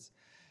taxes.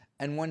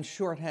 And one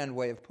shorthand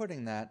way of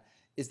putting that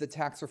is that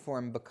tax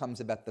reform becomes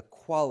about the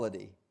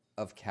quality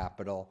of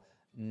capital,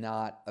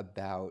 not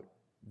about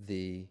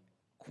the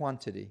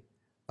quantity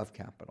of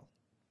capital.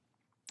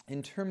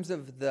 In terms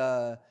of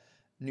the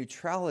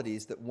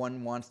neutralities that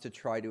one wants to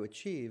try to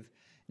achieve,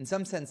 in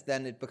some sense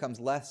then it becomes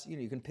less,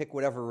 you can pick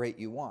whatever rate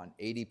you want,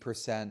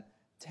 80%,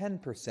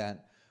 10%.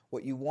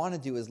 What you want to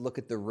do is look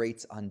at the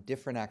rates on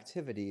different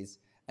activities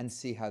and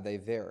see how they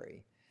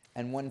vary.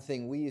 And one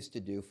thing we used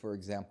to do, for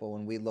example,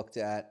 when we looked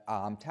at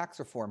tax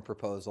reform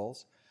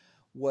proposals,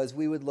 was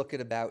we would look at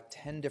about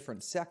 10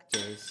 different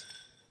sectors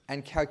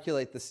and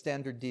calculate the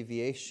standard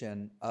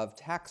deviation of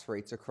tax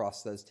rates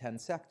across those 10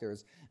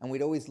 sectors. And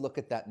we'd always look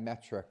at that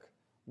metric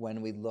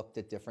when we looked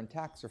at different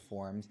tax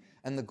reforms,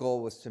 and the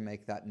goal was to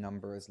make that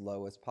number as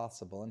low as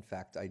possible. In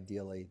fact,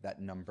 ideally,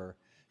 that number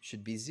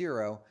should be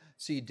 0,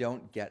 so you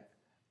don't get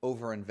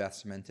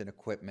overinvestment in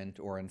equipment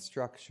or in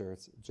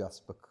structures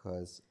just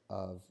because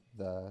of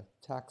the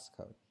tax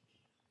code.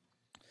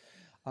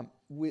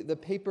 The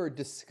paper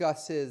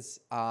discusses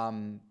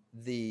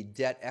the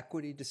debt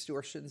equity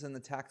distortions in the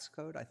tax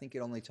code. I think it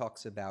only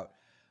talks about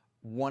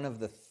one of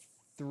the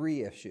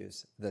 3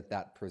 issues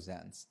that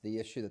presents. The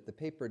issue that the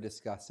paper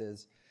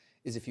discusses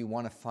is if you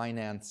want to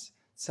finance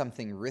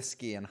something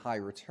risky and high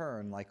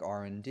return like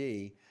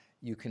R&D,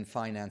 you can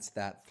finance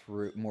that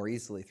more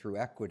easily through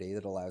equity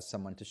that allows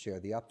someone to share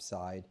the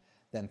upside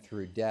than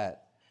through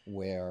debt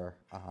where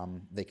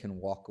they can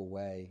walk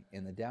away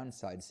in the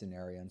downside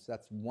scenario. And so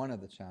that's one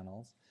of the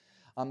channels.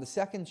 The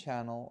second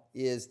channel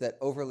is that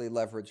overly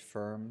leveraged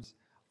firms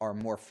are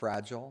more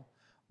fragile,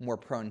 more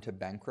prone to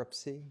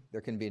bankruptcy.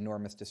 There can be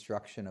enormous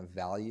destruction of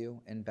value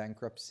in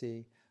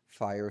bankruptcy,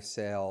 fire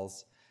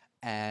sales,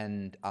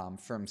 and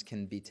firms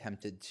can be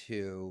tempted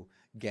to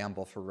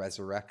gamble for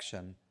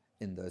resurrection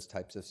in those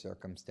types of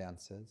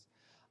circumstances.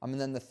 And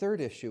then the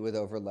third issue with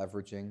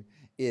over-leveraging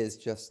is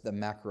just the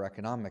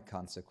macroeconomic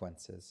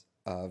consequences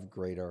of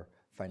greater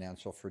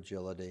financial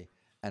fragility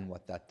and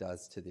what that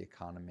does to the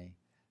economy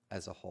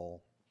as a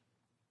whole.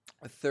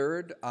 A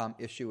third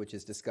issue which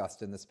is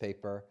discussed in this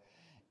paper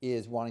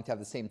is wanting to have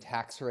the same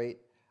tax rate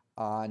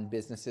on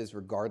businesses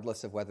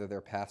regardless of whether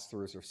they're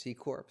pass-throughs or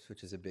C-corps,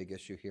 which is a big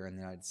issue here in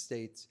the United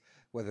States,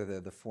 whether they're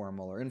the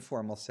formal or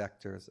informal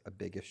sectors, a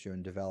big issue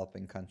in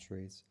developing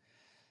countries.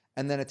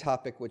 And then a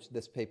topic which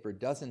this paper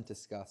doesn't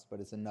discuss, but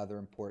is another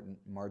important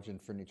margin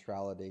for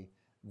neutrality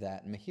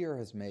that Mihir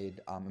has made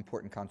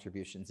important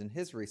contributions in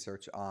his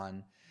research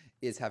on,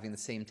 is having the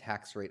same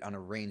tax rate on a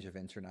range of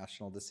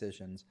international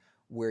decisions,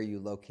 where you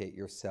locate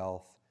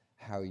yourself,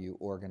 how you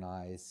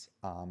organize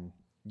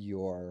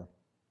your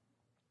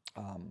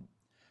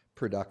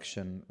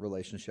production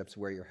relationships,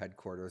 where your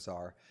headquarters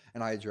are.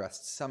 And I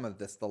addressed some of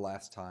this the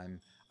last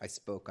time I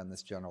spoke on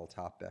this general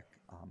topic,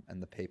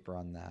 and the paper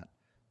on that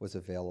was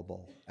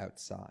available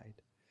outside.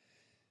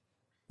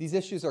 These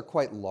issues are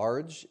quite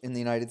large in the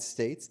United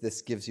States.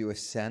 This gives you a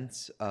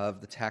sense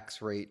of the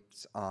tax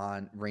rates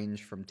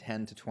range from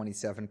 10 to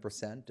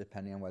 27%,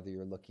 depending on whether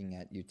you're looking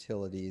at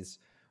utilities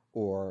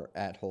or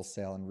at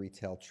wholesale and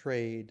retail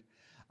trade.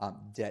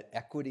 Debt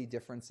equity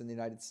difference in the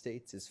United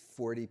States is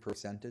 40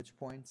 percentage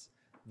points,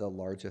 the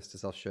largest,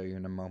 as I'll show you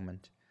in a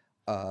moment,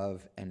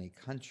 of any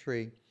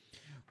country.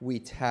 We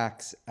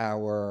tax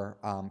our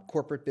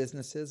corporate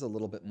businesses a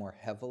little bit more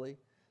heavily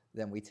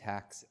than we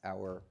tax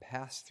our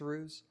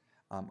pass-throughs.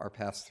 Our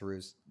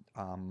pass-throughs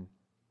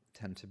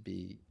tend to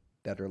be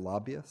better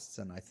lobbyists,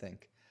 and I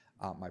think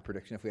my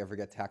prediction, if we ever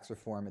get tax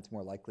reform, it's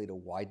more likely to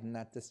widen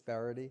that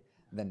disparity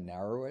than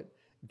narrow it,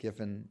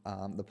 given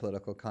the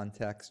political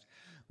context.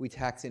 We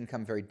tax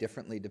income very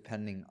differently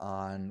depending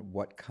on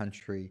what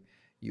country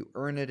you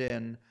earn it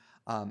in.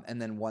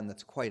 And then one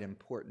that's quite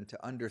important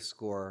to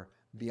underscore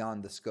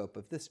beyond the scope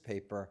of this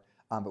paper,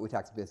 but we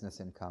tax business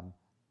income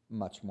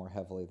much more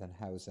heavily than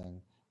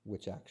housing,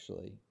 which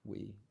actually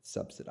we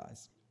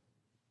subsidize.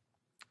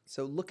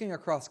 So looking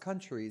across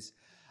countries,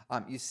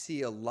 you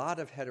see a lot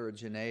of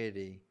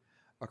heterogeneity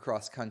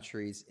across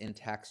countries in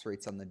tax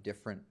rates on the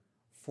different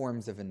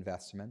forms of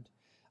investment.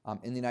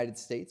 In the United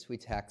States, we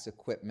tax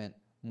equipment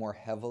more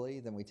heavily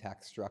than we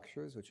tax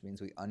structures, which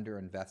means we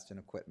underinvest in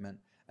equipment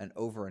and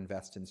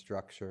overinvest in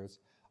structures,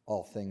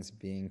 all things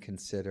being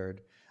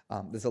considered.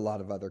 There's a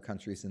lot of other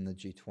countries in the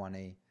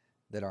G20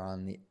 that are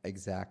on the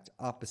exact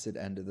opposite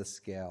end of the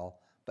scale,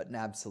 but in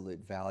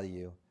absolute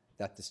value,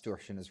 that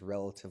distortion is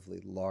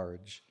relatively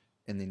large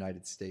in the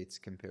United States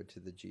compared to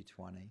the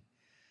G20.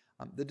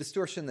 The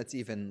distortion that's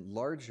even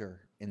larger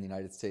in the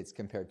United States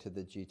compared to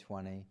the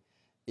G20,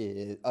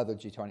 other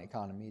G20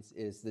 economies,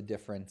 is the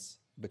difference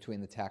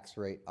between the tax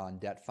rate on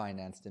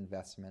debt-financed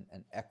investment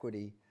and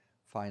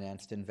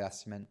equity-financed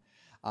investment.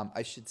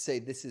 I should say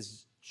this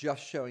is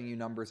just showing you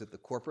numbers at the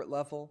corporate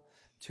level.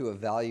 To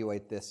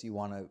evaluate this, you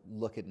want to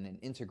look at an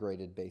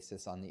integrated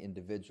basis on the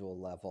individual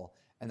level,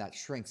 and that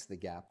shrinks the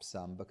gap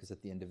some because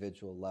at the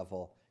individual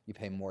level, you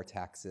pay more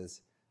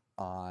taxes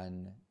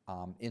on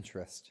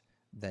interest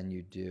than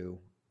you do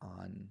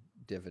on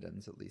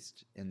dividends, at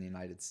least in the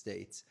United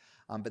States.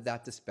 But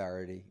that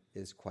disparity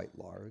is quite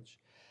large.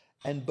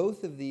 And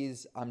both of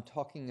these, I'm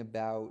talking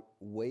about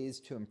ways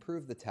to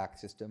improve the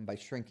tax system by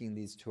shrinking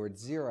these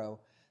towards zero,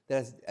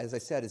 that, as I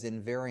said, is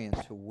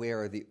invariant to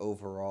where the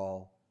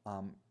overall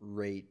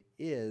rate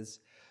is,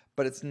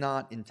 but it's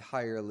not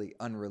entirely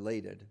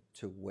unrelated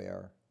to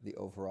where the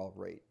overall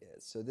rate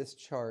is. So this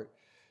chart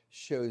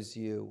shows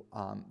you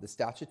the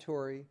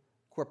statutory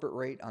corporate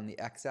rate on the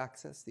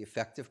x-axis, the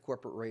effective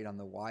corporate rate on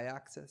the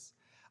y-axis.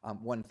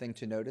 One thing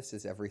to notice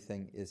is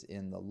everything is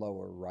in the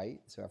lower right,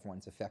 so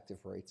everyone's effective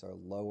rates are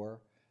lower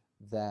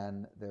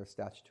than their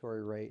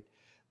statutory rate.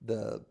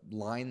 The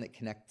line that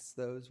connects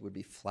those would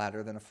be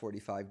flatter than a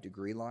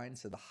 45-degree line,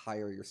 so the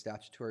higher your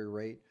statutory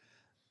rate,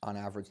 on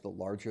average, the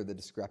larger the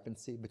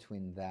discrepancy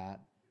between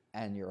that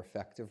and your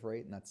effective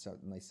rate, and that's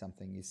certainly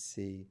something you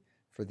see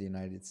for the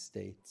United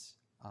States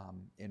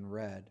in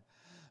red.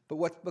 But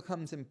what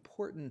becomes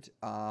important,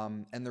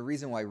 and the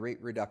reason why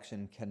rate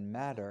reduction can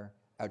matter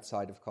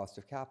outside of cost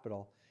of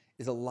capital,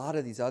 is a lot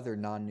of these other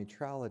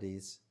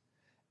non-neutralities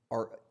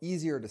are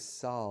easier to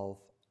solve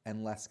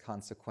and less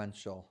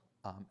consequential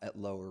at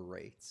lower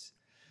rates.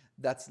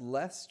 That's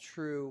less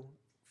true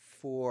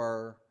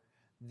for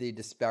the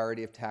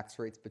disparity of tax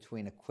rates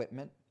between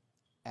equipment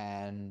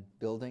and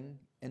building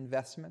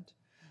investment,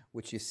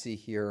 which you see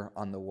here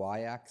on the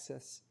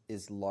y-axis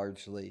is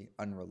largely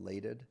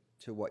unrelated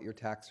to what your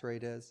tax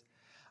rate is,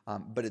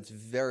 but it's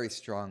very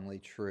strongly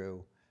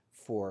true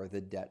for the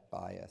debt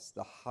bias.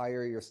 The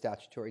higher your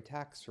statutory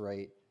tax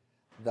rate,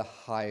 the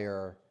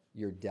higher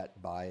your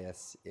debt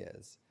bias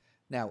is.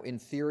 Now, in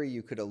theory,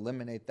 you could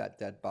eliminate that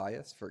debt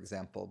bias, for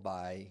example,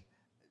 by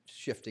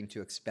shifting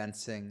to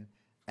expensing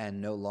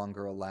and no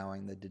longer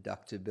allowing the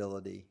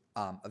deductibility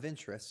of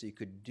interest. So you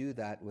could do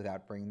that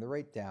without bringing the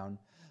rate down,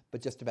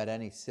 but just about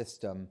any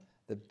system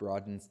that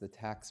broadens the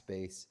tax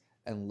base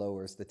and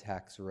lowers the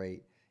tax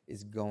rate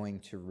is going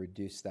to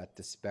reduce that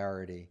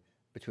disparity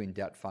between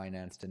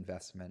debt-financed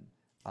investment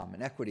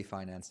and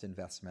equity-financed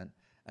investment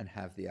and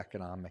have the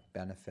economic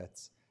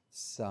benefits,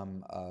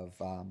 a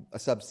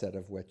subset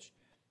of which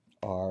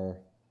are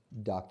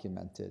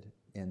documented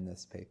in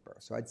this paper.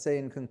 So I'd say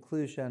in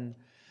conclusion,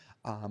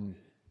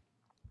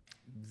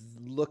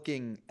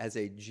 looking as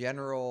a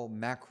general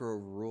macro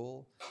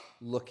rule,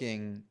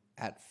 looking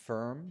at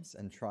firms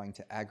and trying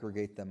to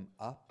aggregate them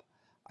up,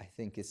 I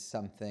think is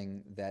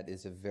something that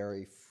is a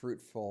very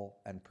fruitful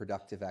and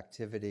productive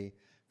activity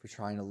for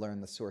trying to learn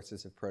the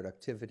sources of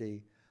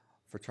productivity,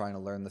 for trying to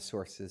learn the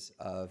sources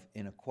of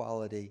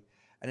inequality,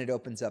 and it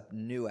opens up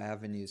new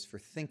avenues for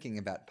thinking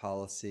about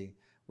policy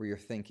where you're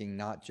thinking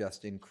not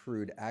just in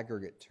crude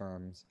aggregate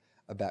terms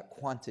about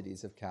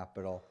quantities of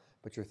capital,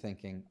 but you're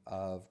thinking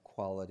of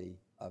quality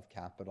of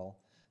capital.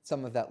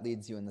 Some of that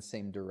leads you in the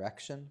same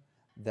direction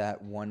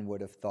that one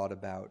would have thought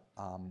about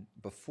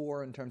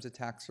before in terms of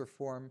tax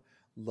reform.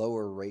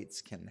 Lower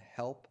rates can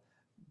help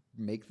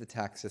make the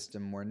tax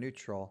system more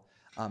neutral,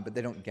 but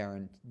they don't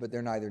guarantee, but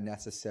they're neither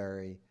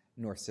necessary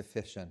nor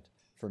sufficient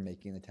for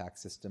making the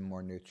tax system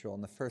more neutral.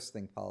 And the first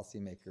thing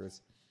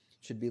policymakers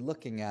should be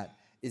looking at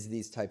is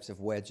these types of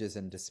wedges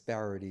and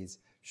disparities,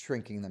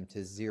 shrinking them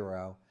to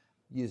zero,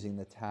 using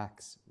the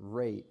tax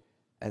rate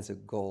as a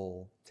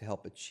goal to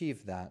help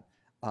achieve that,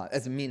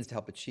 as a means to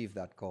help achieve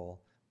that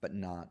goal, but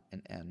not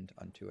an end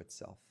unto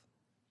itself.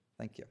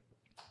 Thank you.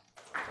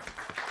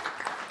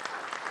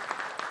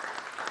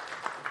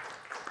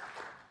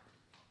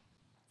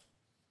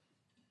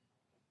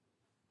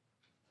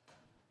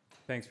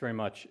 Thanks very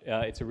much.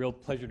 It's a real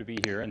pleasure to be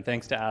here, and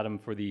thanks to Adam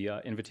for the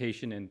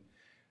invitation and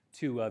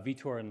to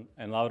Vitor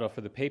and Laura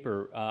for the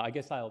paper. I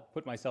guess I'll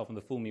put myself in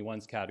the fool me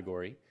once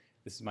category.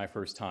 This is my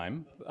first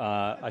time.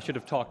 I should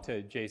have talked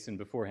to Jason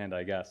beforehand,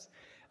 I guess.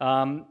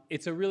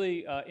 It's a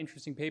really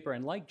interesting paper,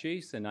 and like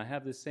Jason, I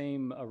have the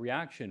same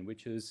reaction,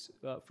 which is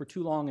for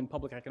too long in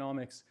public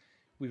economics,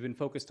 we've been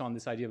focused on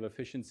this idea of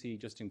efficiency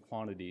just in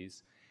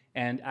quantities.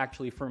 And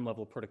actually,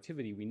 firm-level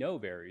productivity, we know,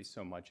 varies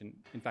so much. And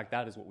in fact,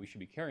 that is what we should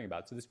be caring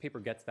about. So this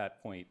paper gets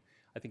that point,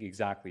 I think,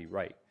 exactly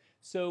right.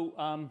 So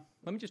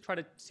let me just try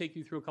to take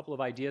you through a couple of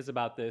ideas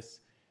about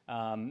this.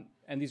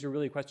 And these are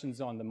really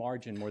questions on the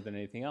margin more than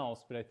anything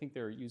else, but I think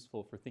they're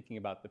useful for thinking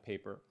about the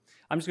paper.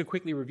 I'm just going to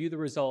quickly review the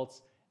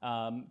results,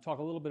 talk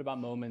a little bit about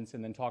moments,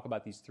 and then talk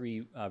about these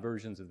three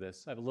versions of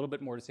this. I have a little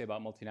bit more to say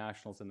about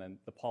multinationals and then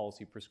the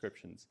policy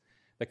prescriptions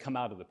that come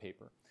out of the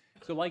paper.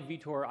 So like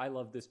Vitor, I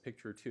love this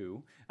picture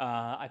too.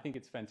 I think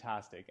it's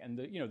fantastic. And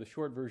the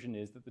short version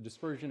is that the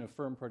dispersion of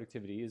firm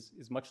productivity is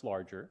much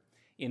larger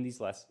in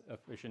these less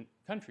efficient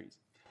countries.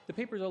 The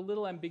paper is a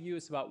little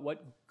ambiguous about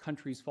what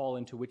countries fall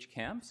into which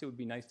camps. It would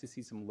be nice to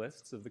see some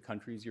lists of the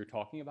countries you're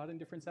talking about in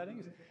different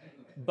settings.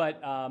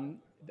 But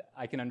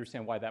I can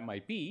understand why that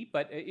might be,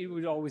 but it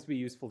would always be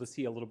useful to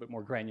see a little bit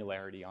more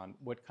granularity on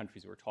what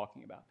countries we're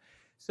talking about.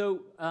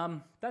 So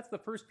that's the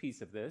first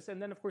piece of this.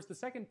 And then, of course, the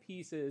second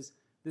piece is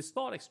this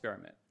thought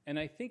experiment. And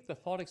I think the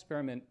thought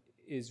experiment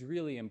is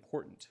really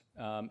important.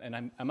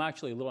 And I'm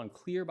actually a little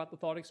unclear about the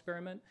thought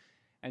experiment.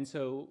 And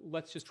so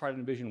let's just try to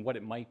envision what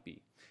it might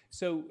be.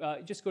 So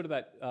just go to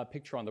that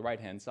picture on the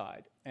right-hand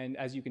side. And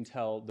as you can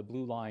tell, the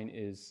blue line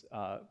is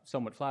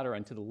somewhat flatter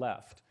and to the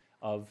left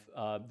of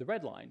the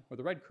red line, or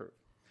the red curve.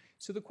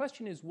 So the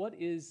question is, what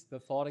is the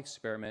thought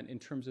experiment in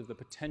terms of the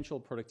potential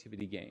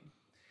productivity gain?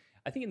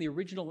 I think in the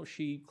original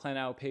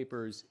Shi-Klenow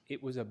papers,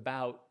 it was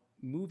about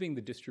moving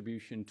the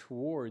distribution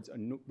towards a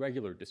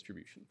regular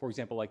distribution. For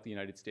example, like the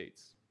United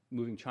States,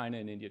 moving China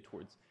and India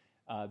towards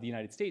the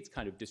United States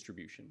kind of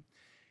distribution.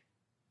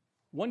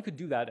 One could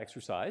do that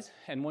exercise,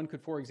 and one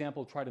could, for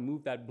example, try to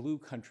move that blue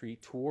country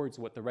towards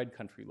what the red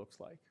country looks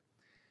like.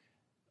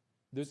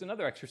 There's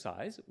another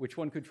exercise, which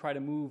one could try to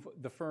move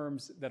the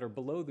firms that are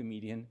below the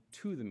median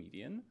to the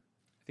median.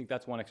 I think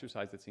that's one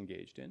exercise that's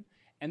engaged in.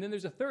 And then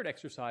there's a third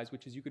exercise,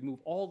 which is you could move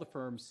all the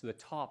firms to the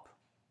top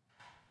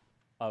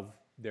of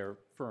their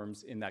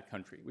firms in that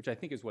country, which I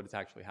think is what is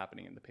actually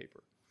happening in the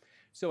paper.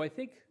 So I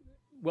think,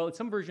 well, it's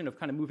some version of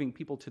kind of moving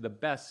people to the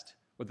best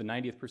or the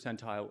 90th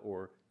percentile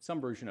or some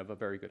version of a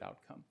very good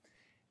outcome.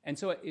 And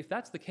so if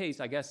that's the case,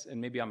 I guess, and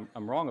maybe I'm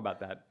wrong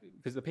about that,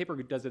 because the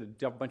paper does it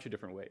a bunch of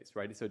different ways,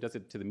 right? So it does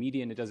it to the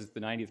median, it does it to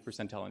the 90th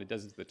percentile, and it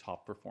does it to the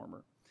top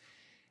performer.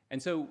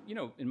 And so,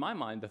 in my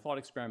mind, the thought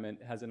experiment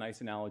has a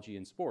nice analogy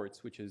in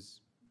sports, which is,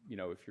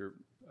 if you're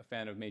a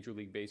fan of Major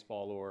League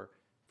Baseball or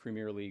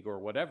Premier League or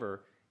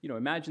whatever,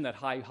 imagine that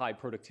high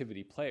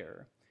productivity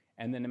player,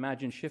 and then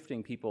imagine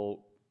shifting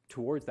people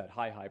towards that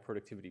high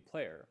productivity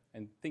player,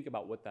 and think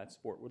about what that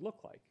sport would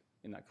look like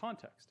in that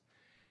context.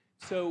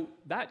 So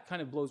that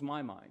kind of blows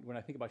my mind when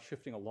I think about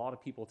shifting a lot of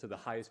people to the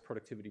highest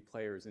productivity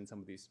players in some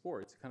of these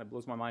sports. It kind of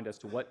blows my mind as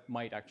to what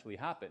might actually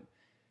happen.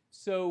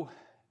 So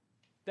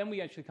then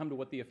we actually come to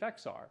what the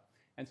effects are.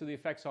 And so the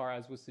effects are,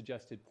 as was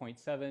suggested,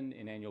 0.7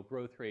 in annual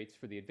growth rates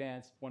for the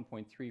advanced,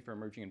 1.3 for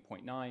emerging, and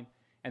 0.9.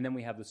 And then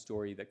we have the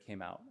story that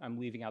came out. I'm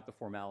leaving out the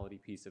formality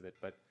piece of it,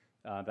 but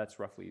that's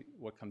roughly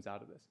what comes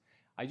out of this.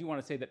 I do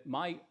want to say that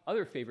my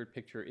other favorite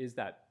picture is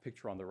that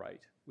picture on the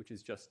right, which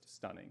is just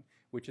stunning,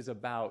 which is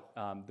about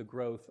the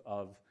growth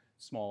of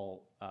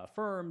small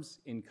firms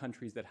in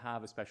countries that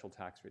have a special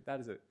tax rate. That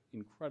is an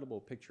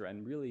incredible picture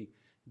and really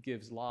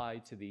gives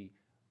lie to the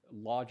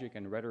logic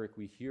and rhetoric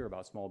we hear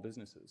about small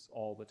businesses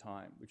all the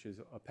time, which is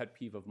a pet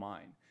peeve of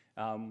mine,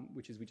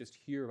 which is we just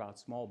hear about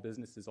small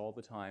businesses all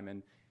the time,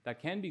 and that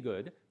can be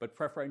good, but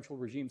preferential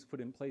regimes put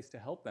in place to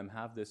help them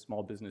have this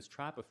small business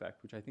trap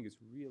effect, which I think is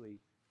really,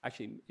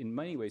 actually, in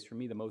many ways, for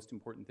me, the most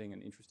important thing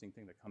and interesting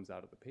thing that comes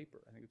out of the paper.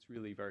 I think it's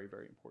really very,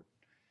 very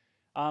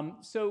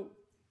important. So,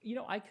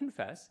 I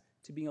confess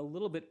to being a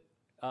little bit,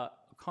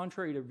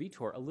 contrary to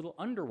Vitor, a little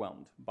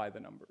underwhelmed by the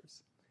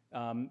numbers.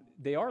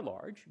 They are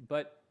large,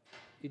 but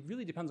it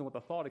really depends on what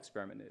the thought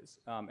experiment is.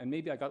 And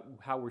maybe I got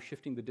how we're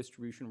shifting the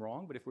distribution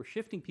wrong, but if we're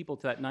shifting people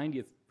to that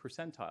 90th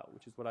percentile,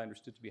 which is what I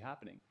understood to be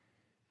happening,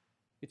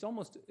 it's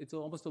almost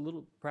a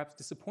little perhaps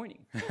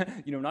disappointing,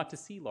 not to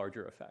see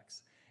larger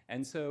effects.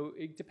 And so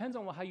it depends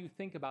on how you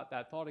think about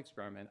that thought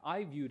experiment.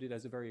 I viewed it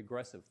as a very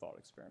aggressive thought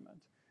experiment,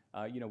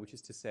 which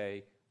is to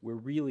say we're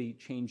really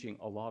changing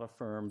a lot of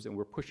firms and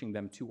we're pushing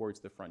them towards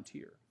the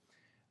frontier.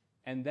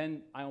 And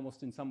then I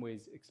almost in some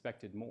ways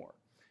expected more.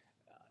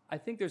 I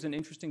think there's an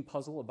interesting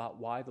puzzle about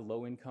why the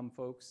low-income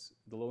folks,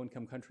 the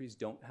low-income countries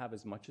don't have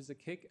as much as a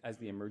kick as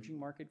the emerging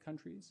market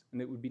countries.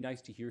 And it would be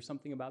nice to hear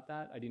something about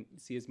that. I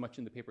didn't see as much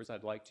in the papers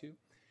I'd like to.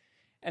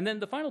 And then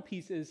the final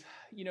piece is,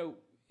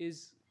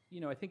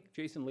 I think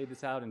Jason laid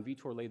this out and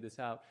Vitor laid this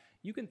out.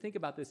 You can think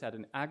about this at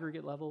an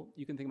aggregate level,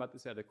 you can think about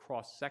this at a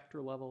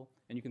cross-sector level,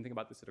 and you can think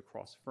about this at a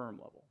cross-firm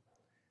level.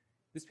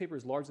 This paper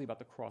is largely about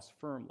the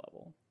cross-firm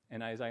level.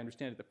 And as I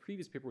understand it, the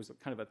previous paper was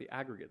kind of at the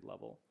aggregate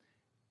level.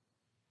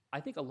 I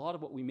think a lot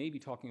of what we may be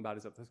talking about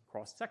is at the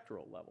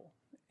cross-sectoral level.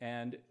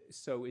 And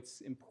so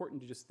it's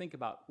important to just think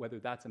about whether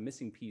that's a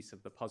missing piece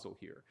of the puzzle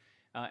here.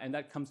 And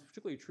that comes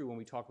particularly true when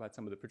we talk about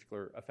some of the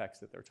particular effects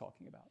that they're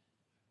talking about.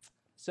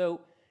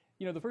 So,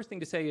 the first thing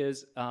to say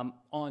is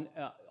on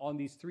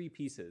these three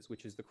pieces,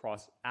 which is the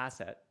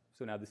cross-asset.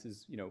 So now this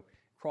is,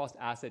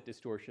 cross-asset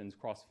distortions,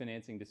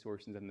 cross-financing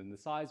distortions, and then the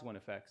size one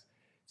effects.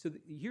 So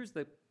here's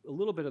a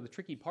little bit of the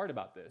tricky part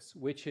about this,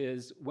 which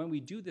is when we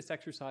do this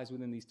exercise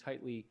within these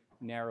tightly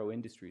narrow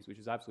industries, which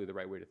is absolutely the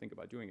right way to think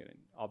about doing it, and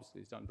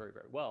obviously it's done very,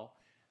 very well.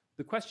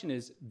 The question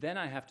is, then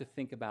I have to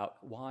think about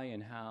why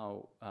and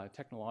how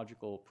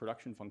technological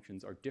production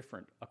functions are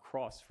different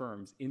across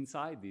firms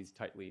inside these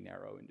tightly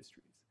narrow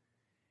industries.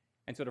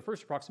 And so the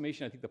first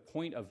approximation, I think the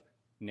point of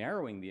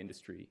narrowing the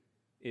industry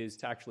is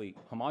to actually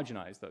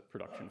homogenize the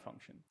production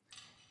function.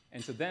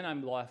 And so then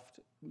I'm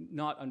left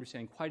not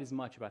understanding quite as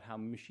much about how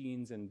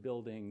machines and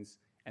buildings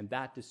and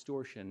that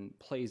distortion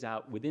plays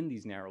out within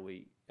these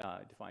narrowly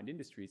defined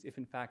industries, if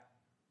in fact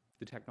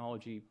the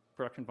technology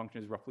production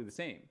function is roughly the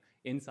same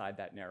inside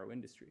that narrow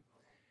industry.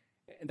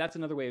 And that's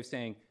another way of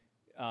saying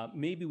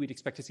maybe we'd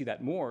expect to see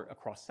that more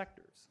across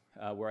sectors,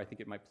 where I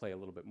think it might play a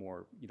little bit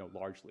more,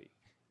 largely.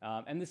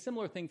 And the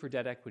similar thing for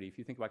debt equity. If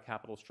you think about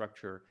capital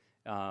structure,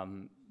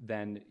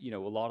 then a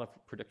lot of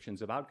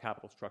predictions about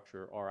capital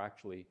structure are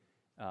actually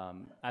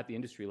at the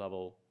industry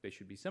level, they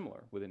should be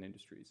similar within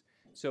industries.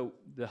 So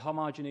the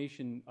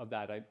homogenation of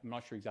that, I'm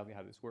not sure exactly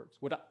how this works.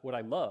 What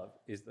I love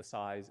is the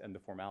size and the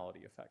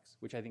formality effects,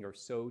 which I think are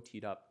so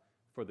teed up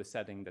for the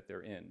setting that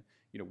they're in.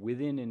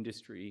 Within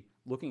industry,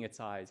 looking at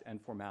size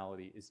and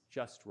formality is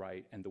just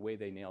right, and the way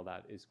they nail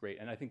that is great.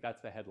 And I think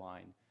that's the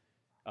headline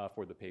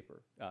for the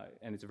paper,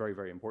 and it's a very,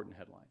 very important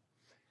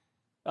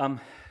headline.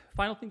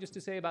 Final thing just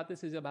to say about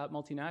this is about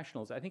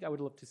multinationals. I think I would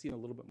love to see a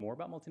little bit more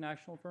about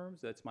multinational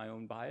firms. That's my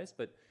own bias,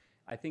 but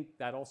I think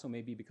that also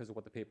may be because of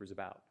what the paper's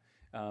about,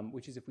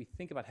 which is if we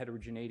think about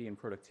heterogeneity and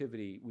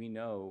productivity, we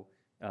know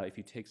if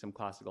you take some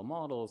classical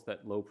models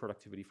that low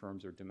productivity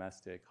firms are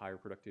domestic, higher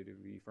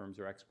productivity firms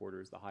are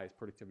exporters, the highest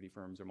productivity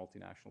firms are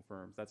multinational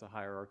firms. That's a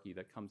hierarchy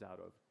that comes out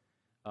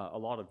of a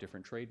lot of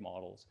different trade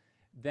models.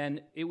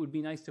 Then it would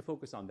be nice to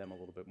focus on them a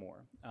little bit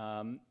more.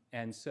 And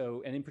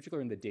in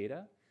particular in the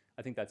data,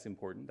 I think that's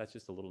important. That's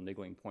just a little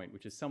niggling point,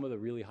 which is some of the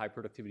really high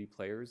productivity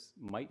players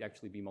might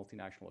actually be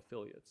multinational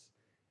affiliates.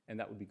 And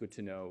that would be good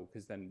to know,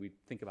 because then we'd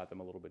think about them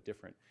a little bit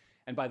different.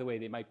 And by the way,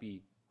 they might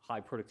be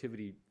high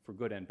productivity for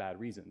good and bad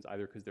reasons,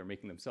 either because they're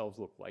making themselves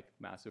look like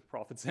massive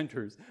profit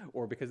centers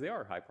or because they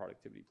are high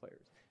productivity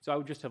players. So I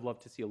would just have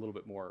loved to see a little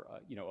bit more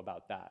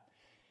about that.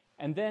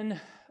 And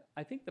then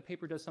I think the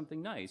paper does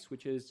something nice,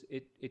 which is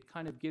it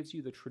kind of gives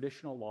you the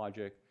traditional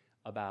logic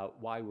about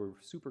why we're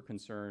super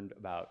concerned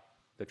about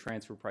the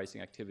transfer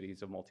pricing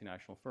activities of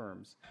multinational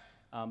firms.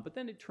 But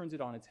then it turns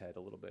it on its head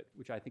a little bit,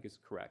 which I think is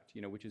correct,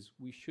 which is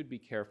we should be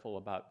careful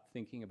about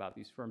thinking about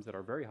these firms that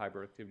are very high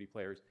productivity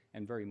players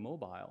and very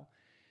mobile,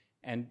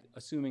 and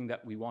assuming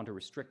that we want to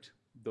restrict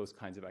those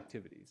kinds of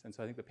activities. And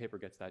so I think the paper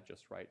gets that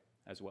just right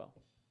as well.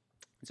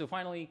 And so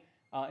finally,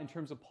 in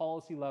terms of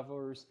policy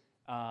levers,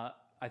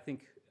 I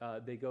think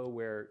they go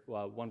where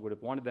one would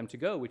have wanted them to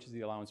go, which is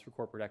the allowance for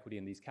corporate equity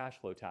and these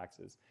cash flow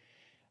taxes.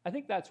 I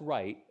think that's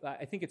right.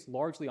 I think it's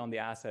largely on the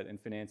asset and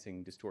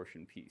financing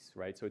distortion piece,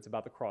 right? So it's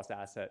about the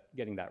cross-asset,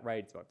 getting that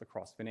right. It's about the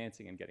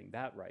cross-financing and getting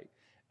that right.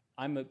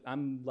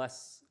 I'm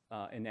less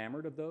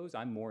enamored of those.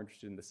 I'm more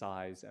interested in the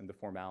size and the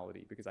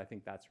formality, because I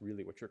think that's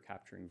really what you're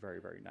capturing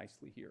very, very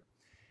nicely here.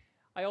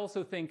 I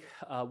also think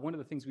one of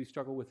the things we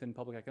struggle with in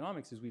public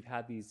economics is we've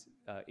had these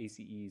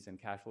ACEs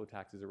and cash flow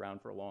taxes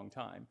around for a long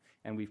time,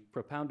 and we've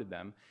propounded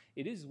them.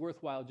 It is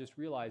worthwhile just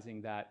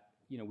realizing that,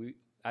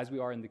 as we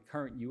are in the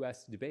current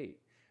US debate,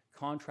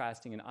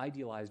 contrasting an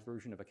idealized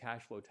version of a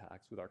cash flow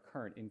tax with our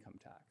current income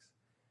tax.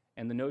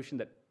 And the notion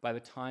that by the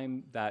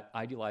time that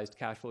idealized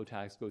cash flow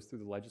tax goes through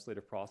the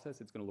legislative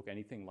process, it's going to look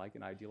anything like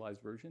an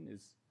idealized version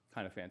is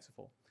kind of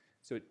fanciful.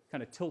 So it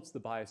kind of tilts the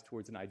bias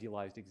towards an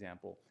idealized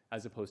example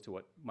as opposed to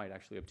what might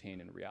actually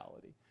obtain in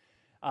reality.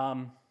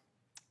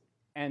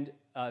 And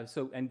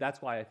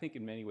that's why I think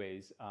in many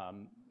ways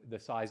the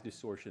size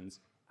distortions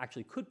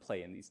actually could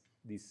play in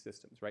these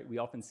systems, right? We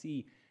often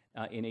see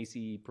in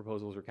ACE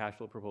proposals or cash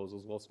flow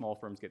proposals, well, small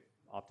firms get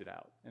opted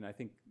out. And I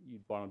think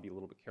you'd want to be a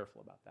little bit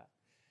careful about that.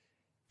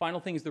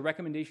 Final thing is the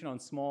recommendation on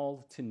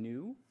small to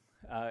new,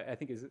 I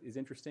think is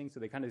interesting.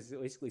 So they kind of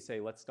basically say,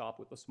 let's stop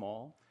with the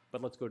small,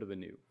 but let's go to the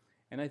new.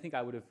 And I think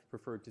I would have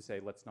preferred to say,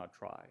 let's not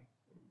try.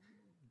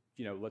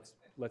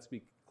 Let's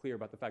be clear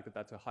about the fact that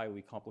that's a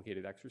highly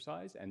complicated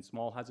exercise, and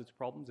small has its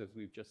problems, as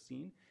we've just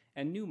seen,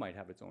 and new might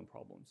have its own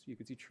problems. You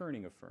could see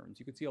churning of firms.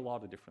 You could see a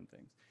lot of different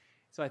things.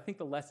 So I think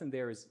the lesson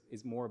there is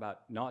more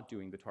about not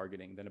doing the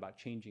targeting than about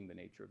changing the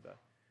nature of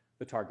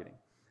the targeting.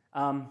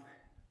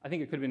 I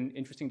think it could have been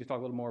interesting to talk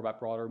a little more about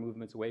broader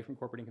movements away from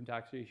corporate income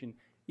taxation.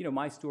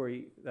 My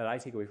story that I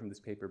take away from this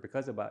paper,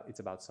 because it's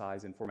about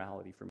size and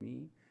formality for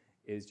me,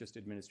 is just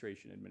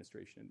administration,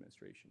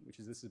 which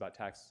is this is about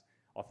tax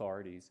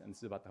authorities, and this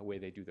is about the way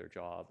they do their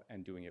job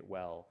and doing it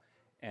well,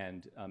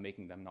 and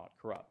making them not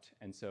corrupt.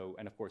 And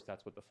of course,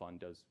 that's what the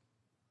fund does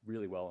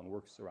really well and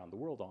works around the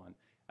world on,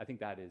 I think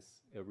that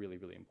is a really,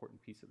 really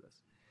important piece of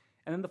this.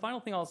 And then the final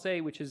thing I'll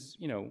say, which is,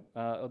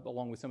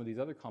 along with some of these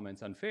other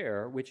comments,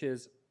 unfair, which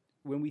is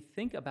when we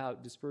think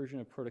about dispersion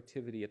of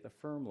productivity at the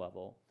firm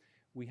level,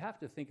 we have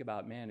to think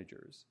about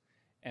managers.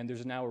 And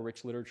there's now a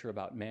rich literature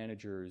about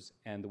managers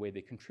and the way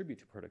they contribute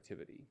to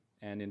productivity.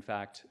 And in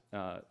fact,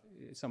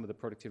 some of the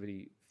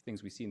productivity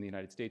things we see in the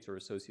United States are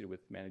associated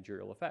with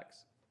managerial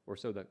effects, or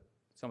so that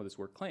some of this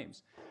work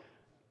claims.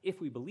 If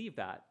we believe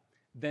that,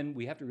 then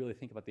we have to really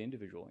think about the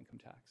individual income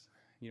tax.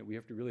 We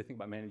have to really think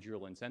about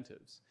managerial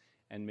incentives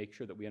and make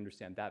sure that we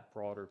understand that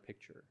broader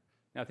picture.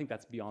 Now, I think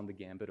that's beyond the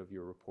gambit of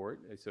your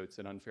report, so it's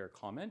an unfair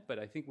comment, but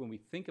I think when we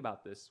think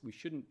about this, we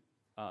shouldn't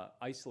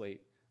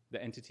isolate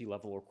the entity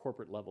level or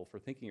corporate level for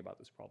thinking about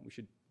this problem. We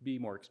should be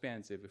more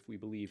expansive if we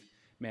believe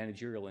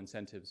managerial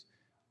incentives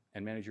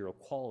and managerial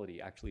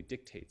quality actually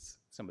dictates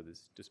some of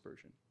this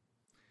dispersion.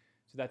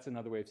 So that's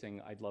another way of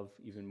saying I'd love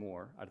even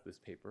more out of this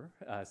paper,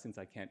 since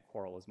I can't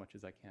quarrel as much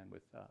as I can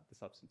with the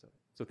substance of it.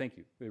 So thank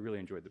you. I really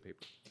enjoyed the paper.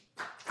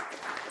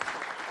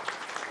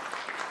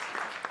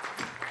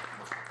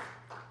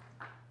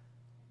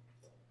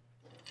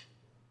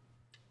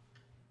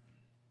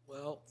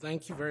 Well,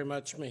 thank you very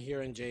much,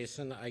 Mihir and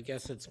Jason. I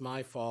guess it's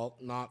my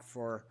fault, not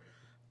for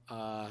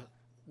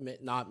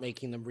not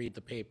making them read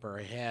the paper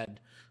ahead,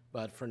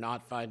 but for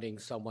not finding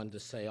someone to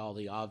say all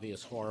the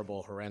obvious,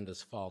 horrible,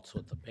 horrendous faults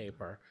with the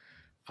paper.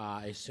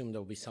 I assume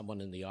there'll be someone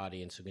in the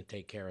audience who can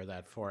take care of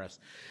that for us.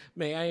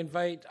 May I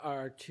invite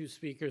our two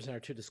speakers and our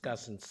two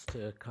discussants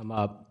to come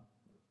up?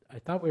 I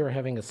thought we were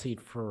having a seat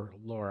for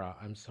Laura.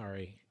 I'm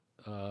sorry.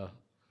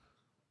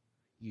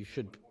 You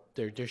should.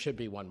 There should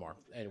be one more.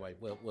 Anyway,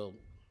 we'll.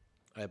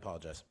 I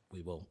apologize.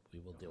 We will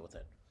deal with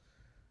it.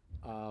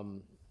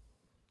 I'm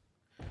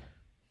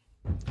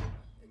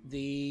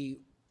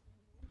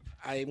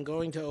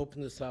going to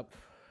open this up.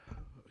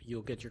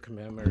 You'll get your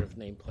commemorative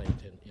nameplate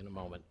in a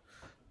moment.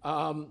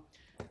 I'm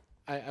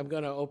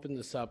going to open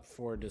this up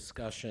for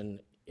discussion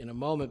in a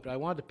moment, but I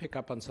wanted to pick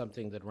up on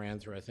something that ran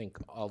through, I think,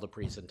 all the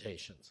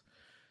presentations.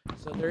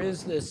 So there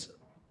is this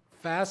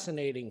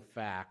fascinating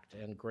fact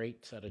and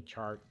great set of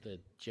chart that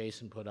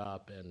Jason put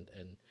up, and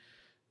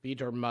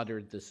Vitor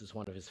muttered this is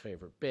one of his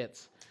favorite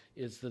bits,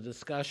 is the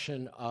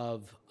discussion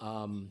of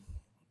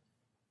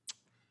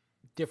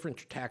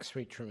different tax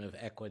treatment of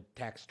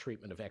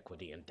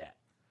equity and debt.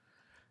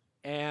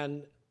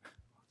 And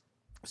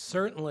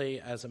certainly,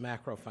 as a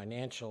macro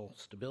financial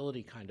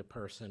stability kind of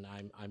person,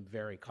 I'm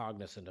very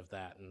cognizant of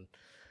that. And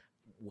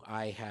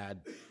I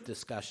had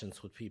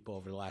discussions with people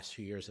over the last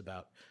few years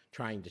about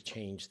trying to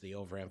change the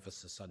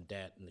overemphasis on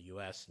debt in the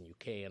U.S. and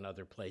U.K. and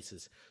other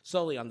places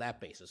solely on that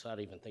basis, without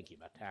even thinking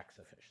about tax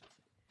efficiency.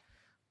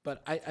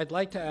 But I'd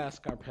like to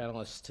ask our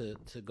panelists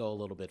to go a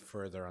little bit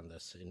further on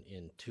this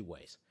in two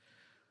ways.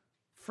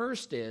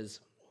 First is,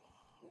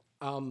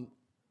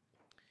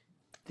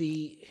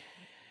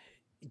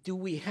 do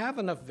we have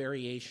enough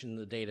variation in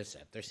the data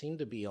set? There seemed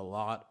to be a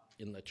lot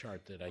in the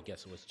chart that I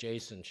guess it was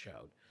Jason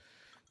showed.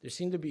 There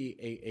seemed to be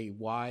a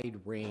wide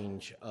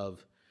range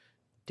of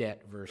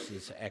debt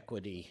versus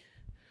equity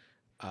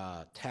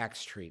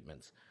tax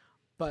treatments.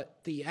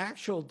 But the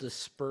actual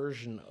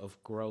dispersion of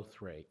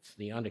growth rates,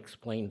 the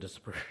unexplained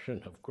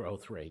dispersion of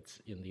growth rates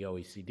in the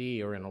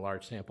OECD or in a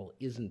large sample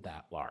isn't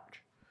that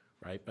large,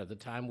 right? By the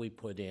time we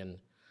put in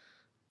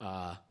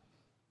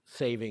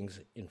savings,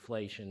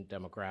 inflation,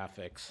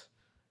 demographics,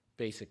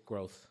 basic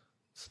growth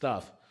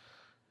stuff.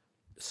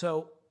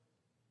 So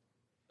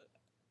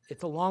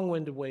it's a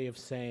long-winded way of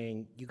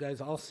saying you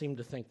guys all seem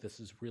to think this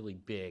is really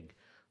big,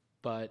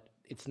 but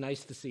it's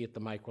nice to see at the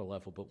micro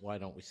level, but why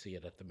don't we see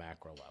it at the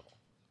macro level?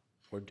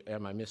 Or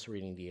am I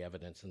misreading the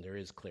evidence, and there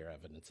is clear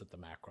evidence at the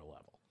macro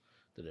level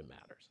that it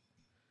matters?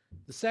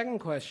 The second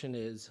question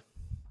is,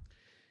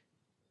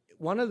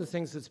 one of the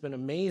things that's been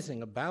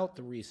amazing about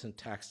the recent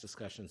tax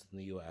discussions in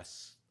the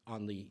U.S.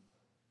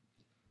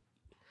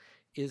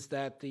 is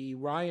that the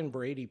Ryan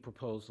Brady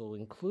proposal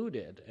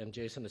included, and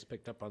Jason has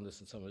picked up on this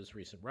in some of his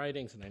recent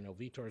writings, and I know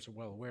Vitor's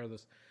well aware of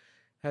this,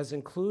 has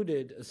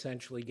included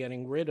essentially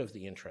getting rid of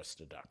the interest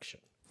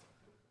deduction.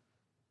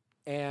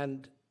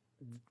 And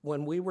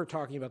when we were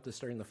talking about this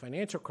during the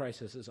financial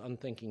crisis as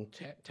unthinking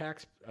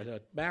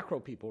macro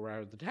people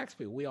rather than tax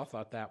people, we all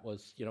thought that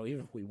was,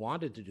 even if we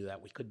wanted to do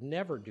that, we could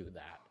never do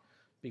that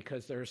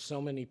because there are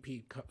so many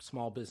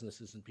small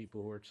businesses and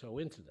people who are so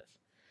into this.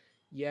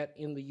 Yet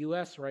in the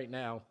US right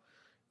now,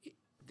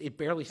 it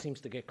barely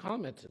seems to get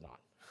commented on.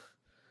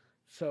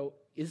 So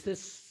is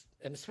this,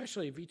 and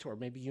especially Vitor,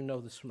 maybe you know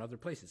this from other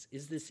places,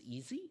 is this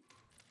easy?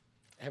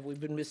 Have we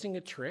been missing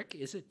a trick?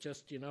 Is it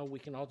just, we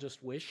can all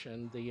just wish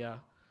and the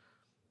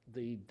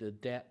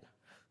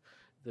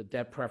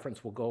debt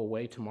preference will go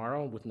away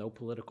tomorrow with no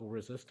political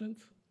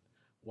resistance?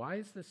 Why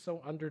is this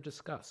so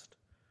under-discussed?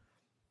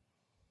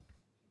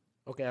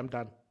 Okay, I'm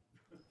done.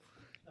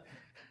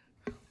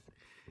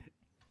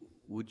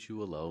 Would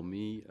you allow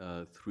me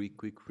 3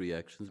 quick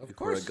reactions Of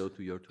before course. I go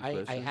to your 2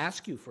 questions? I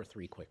ask you for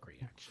 3 quick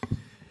reactions.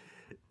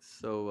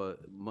 So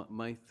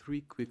my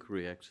 3 quick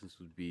reactions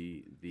would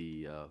be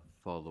the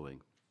following.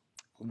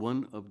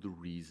 One of the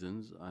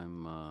reasons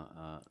I'm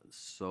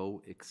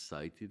so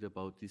excited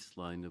about this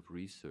line of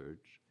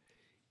research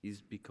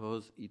is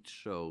because it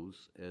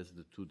shows, as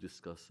the two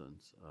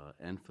discussants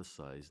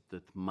emphasized,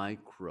 that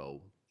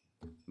micro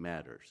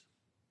matters.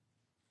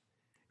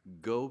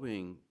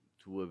 Going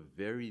to a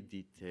very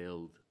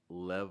detailed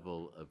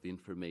level of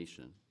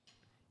information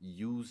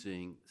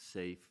using,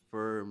 say,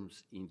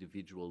 firms'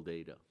 individual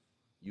data,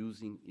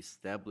 using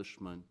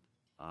establishment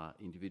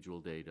individual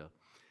data,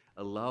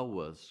 allow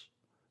us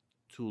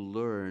to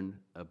learn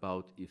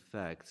about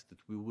effects that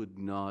we would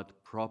not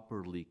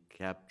properly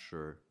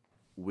capture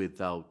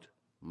without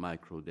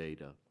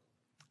microdata.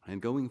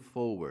 And going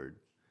forward,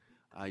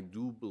 I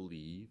do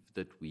believe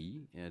that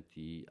we at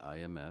the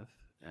IMF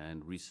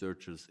and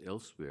researchers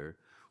elsewhere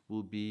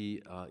will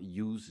be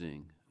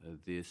using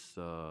this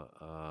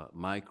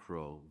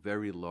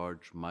very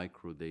large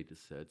micro data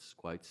sets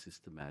quite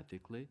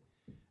systematically,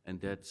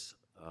 and that's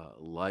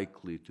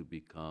likely to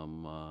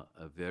become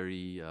a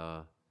very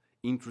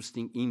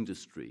interesting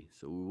industry.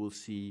 So we will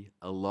see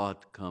a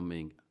lot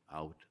coming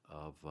out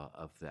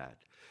of that.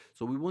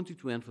 So we wanted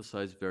to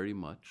emphasize very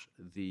much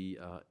the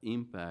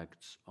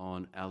impacts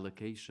on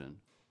allocation,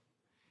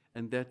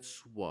 and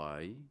that's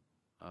why,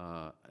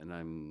 and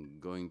I'm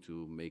going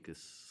to make a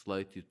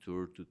slight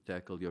detour to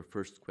tackle your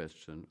first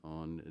question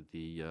on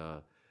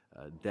the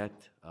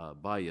debt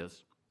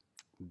bias.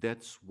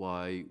 That's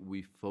why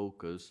we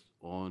focus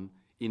on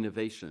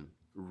innovation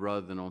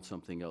rather than on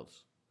something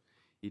else.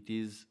 It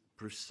is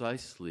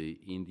precisely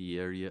in the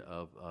area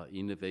of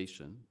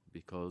innovation,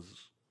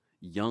 because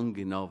young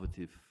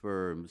innovative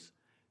firms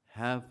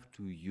have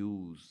to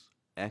use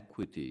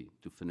equity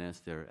to finance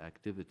their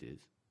activities,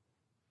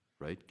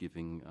 right,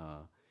 giving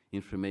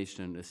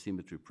information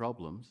asymmetry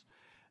problems,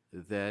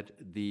 that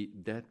the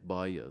debt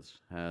bias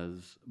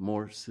has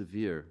more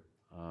severe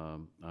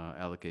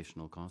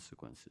allocational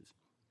consequences.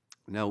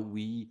 Now,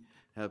 we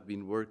have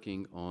been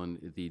working on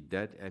the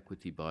debt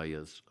equity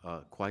bias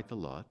quite a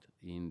lot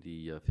in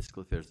the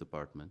Fiscal Affairs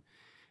Department,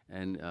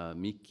 and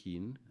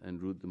Mikin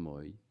and Ruud de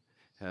Moy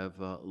have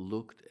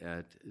looked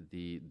at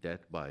the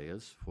debt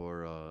bias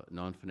for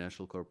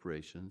non-financial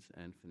corporations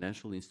and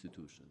financial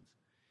institutions.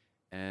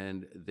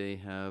 And they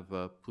have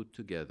put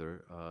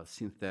together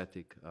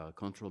synthetic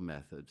control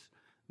methods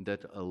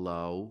that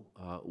allow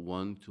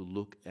one to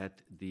look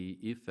at the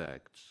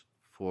effects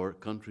for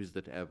countries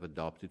that have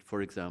adopted,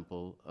 for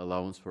example,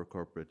 allowance for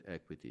corporate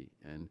equity.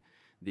 And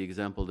the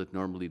example that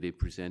normally they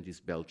present is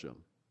Belgium.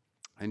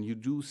 And you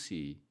do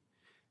see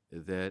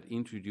that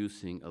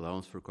introducing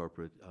allowance for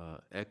corporate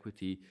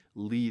equity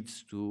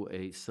leads to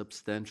a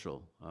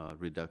substantial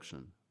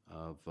reduction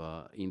of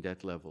in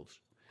debt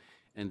levels.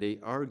 And they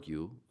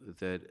argue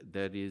that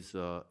that is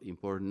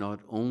important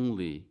not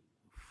only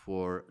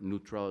for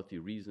neutrality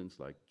reasons,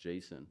 like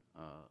Jason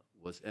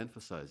was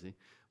emphasizing,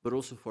 but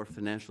also for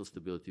financial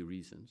stability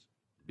reasons,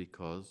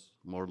 because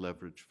more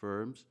leveraged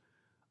firms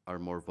are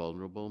more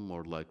vulnerable,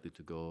 more likely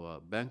to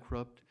go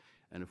bankrupt.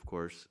 And of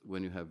course,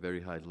 when you have very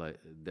high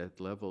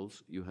debt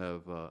levels, you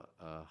have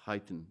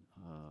heightened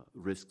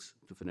risks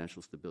to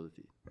financial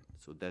stability.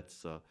 So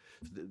that's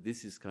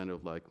this is kind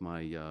of like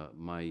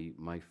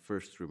my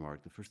first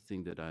remark, the first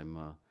thing that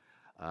I'm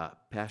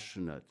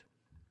passionate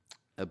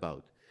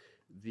about.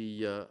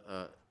 The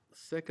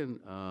second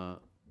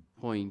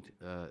point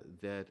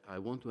that I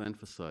want to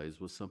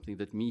emphasize was something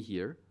that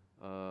Mihir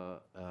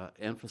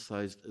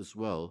emphasized as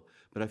well,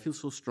 but I feel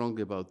so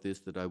strongly about this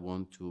that I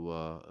want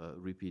to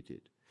repeat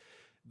it.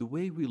 The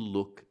way we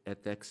look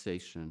at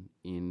taxation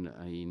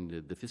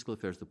in the Fiscal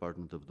Affairs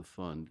Department of the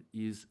Fund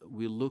is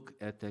we look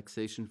at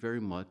taxation very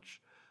much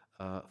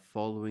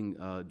following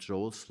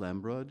Joel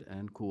Slambrod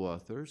and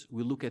co-authors.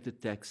 We look at the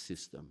tax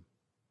system.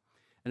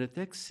 And a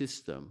tax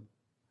system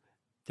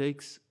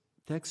takes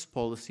tax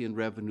policy and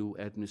revenue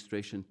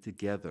administration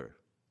together.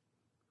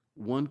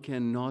 One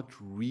cannot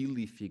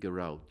really figure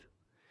out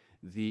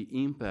the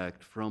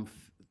impact from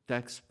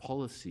tax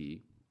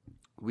policy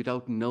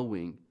without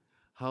knowing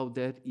how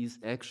that is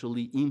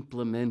actually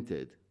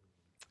implemented.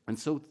 And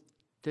so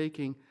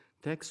taking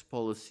tax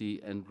policy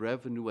and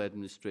revenue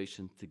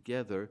administration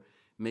together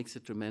makes a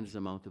tremendous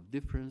amount of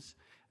difference.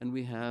 And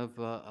we have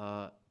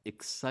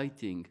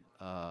exciting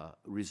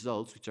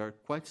results, which are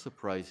quite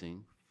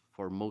surprising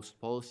for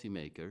most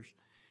policymakers,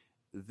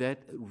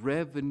 that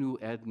revenue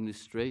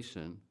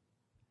administration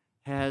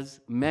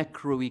has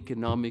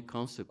macroeconomic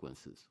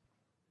consequences.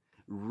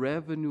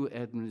 Revenue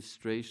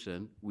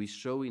administration, we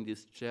show in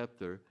this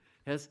chapter,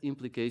 has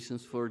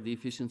implications for the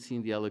efficiency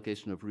in the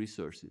allocation of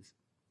resources.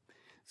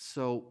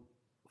 So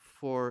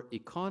for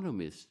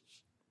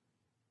economists,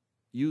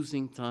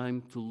 using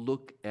time to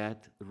look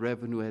at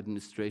revenue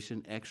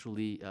administration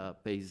actually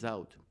pays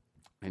out.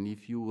 And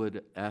if you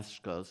would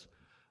ask us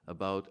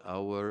about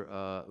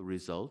our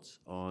results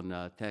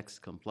on tax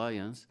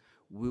compliance,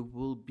 we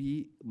will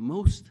be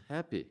most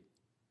happy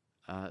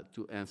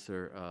to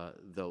answer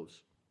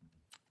those.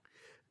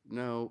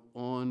 Now,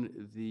 on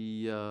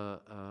the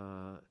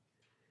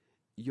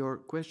your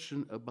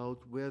question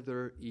about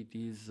whether it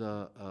is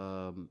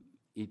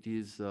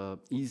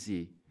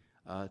easy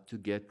to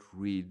get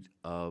rid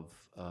of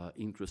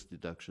interest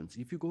deductions.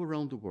 If you go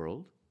around the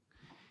world,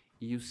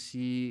 you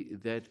see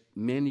that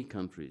many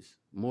countries,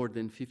 more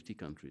than 50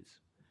 countries,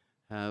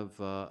 have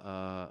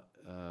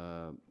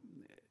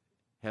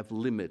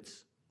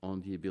limits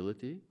on the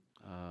ability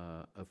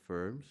of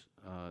firms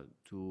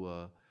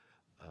to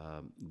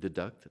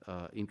deduct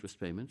interest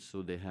payments.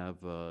 So they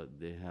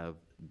have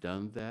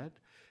done that.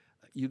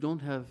 You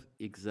don't have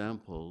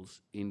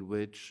examples in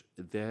which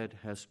that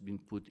has been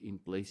put in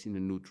place in a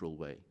neutral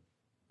way,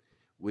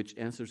 which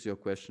answers your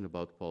question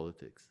about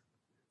politics.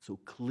 So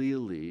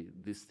clearly,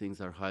 these things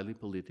are highly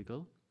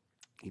political.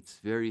 It's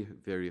very,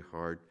 very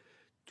hard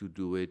to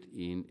do it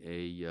in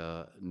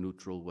a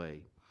neutral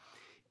way.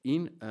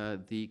 In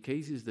the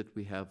cases that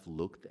we have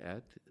looked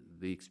at,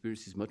 the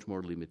experience is much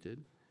more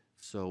limited.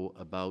 So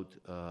about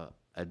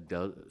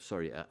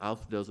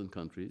half dozen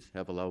countries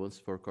have allowance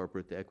for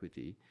corporate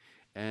equity.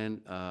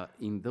 And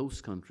in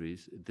those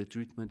countries, the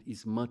treatment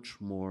is much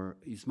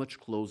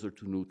closer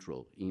to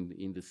neutral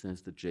in the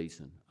sense that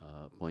Jason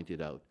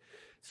pointed out.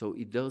 So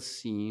it does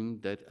seem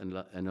that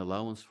an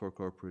allowance for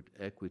corporate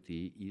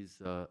equity is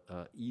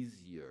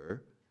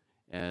easier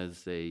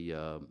as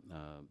a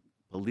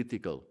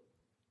political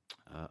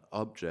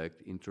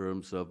object in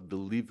terms of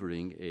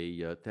delivering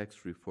a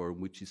tax reform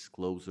which is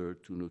closer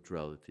to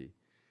neutrality.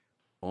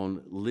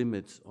 On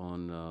limits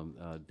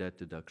on debt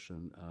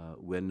deduction,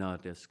 we're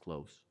not as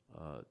close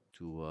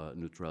to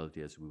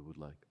neutrality as we would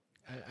like.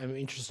 I'm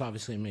interested,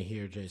 obviously, in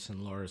Mihir,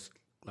 Jason, Laura's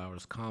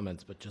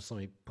comments, but just let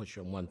me push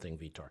you on one thing,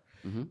 Vitor.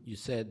 You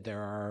said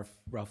there are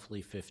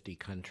roughly 50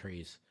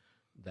 countries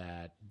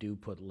that do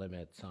put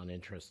limits on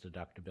interest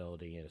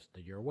deductibility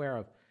that you're aware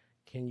of.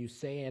 Can you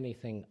say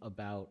anything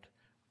about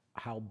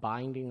how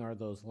binding are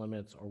those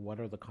limits, or what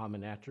are the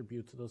common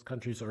attributes of those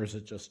countries, or is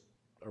it just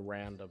a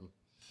random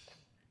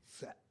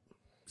set?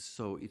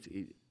 So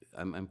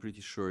I'm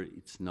pretty sure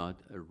it's not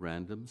a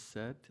random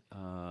set.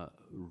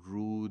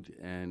 Rude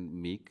and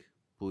Meek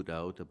put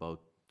out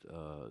about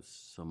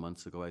some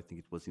months ago, I think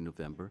it was in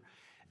November,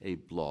 a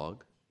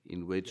blog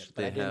in which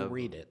I didn't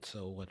read it,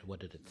 so what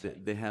did it say?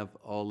 They have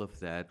all of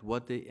that.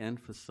 What they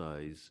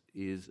emphasize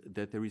is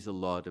that there is a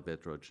lot of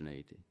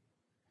heterogeneity.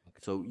 Okay.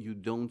 So you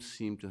don't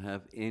seem to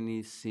have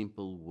any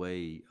simple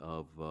way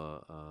of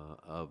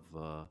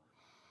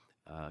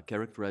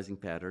characterizing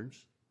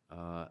patterns.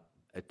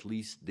 At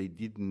least they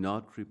did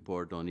not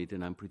report on it,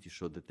 and I'm pretty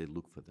sure that they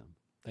look for them.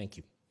 Thank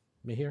you.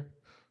 Mihir?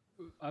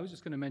 I was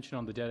just going to mention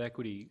on the debt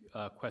equity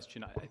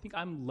question, I think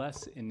I'm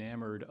less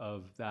enamored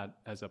of that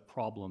as a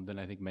problem than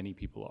I think many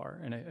people are.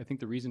 And I think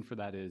the reason for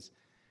that is,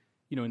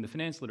 in the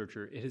finance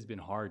literature, it has been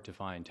hard to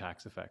find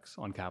tax effects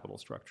on capital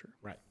structure.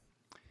 Right.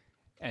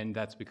 And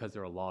that's because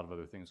there are a lot of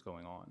other things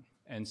going on.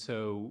 And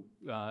so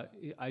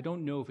I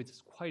don't know if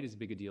it's quite as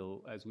big a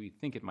deal as we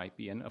think it might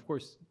be. And of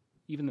course,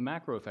 even the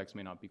macro effects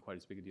may not be quite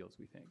as big a deal as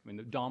we think. I mean,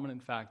 the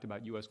dominant fact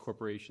about US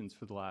corporations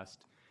for the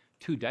last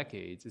 2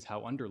 decades is how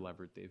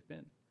underlevered they've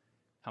been,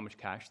 how much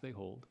cash they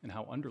hold, and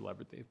how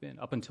underlevered they've been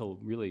up until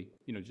really,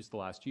 just the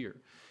last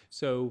year.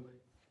 So,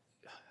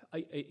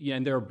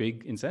 and there are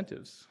big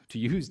incentives to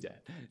use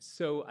debt.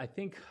 So I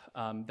think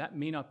that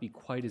may not be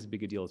quite as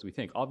big a deal as we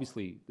think.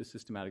 Obviously, the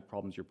systematic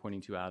problems you're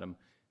pointing to, Adam,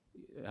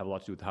 have a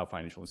lot to do with how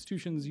financial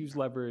institutions use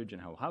leverage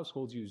and how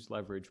households use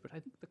leverage. But I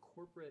think the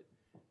corporate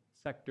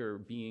sector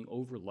being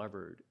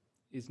over-levered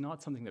is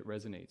not something that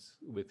resonates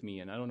with me,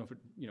 and I don't know if it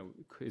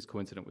is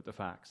coincident with the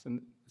facts.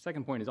 And the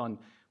second point is on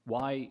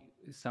why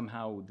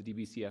somehow the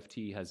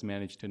DBCFT has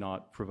managed to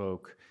not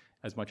provoke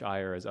as much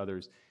ire as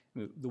others.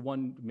 The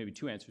one, maybe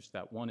 2 answers to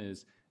that. One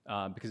is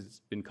because it's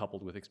been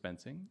coupled with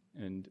expensing,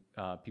 and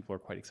people are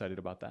quite excited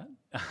about that.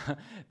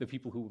 The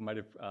people who might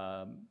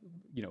have,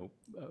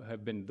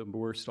 have been the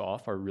worst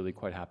off are really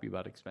quite happy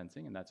about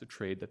expensing, and that's a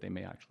trade that they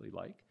may actually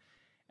like.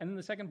 And then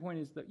the second point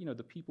is that,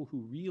 the people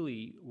who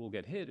really will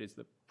get hit is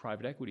the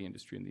private equity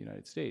industry in the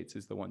United States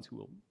is the ones who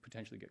will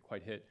potentially get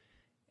quite hit.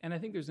 And I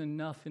think there's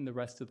enough in the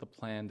rest of the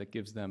plan that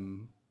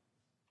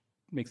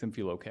makes them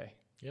feel okay.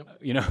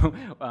 Yep.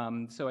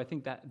 So I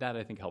think that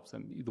I think helps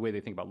them. The way they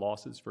think about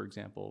losses, for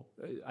example,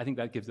 I think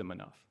that gives them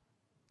enough.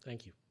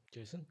 Thank you.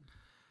 Jason?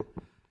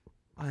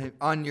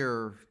 On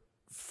your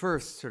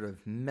first sort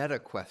of meta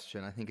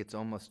question, I think it's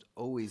almost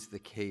always the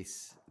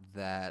case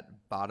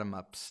that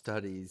bottom-up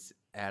studies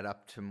add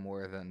up to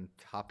more than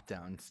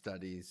top-down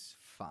studies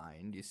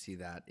find. You see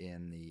that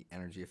in the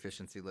energy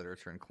efficiency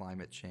literature and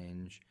climate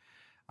change.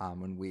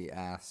 When we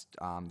asked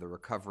the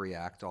Recovery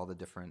Act, all the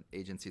different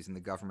agencies in the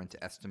government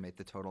to estimate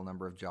the total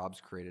number of jobs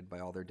created by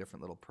all their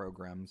different little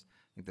programs,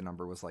 I think the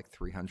number was like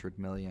 300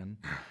 million.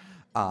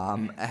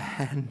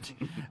 And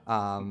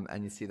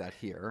you see that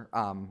here.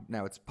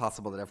 Now, it's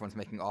possible that everyone's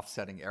making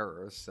offsetting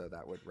errors, so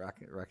that would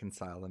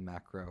reconcile the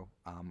macro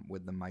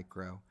with the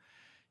micro.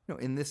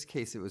 In this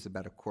case, it was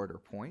about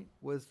 1/4 point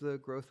was the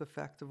growth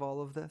effect of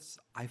all of this.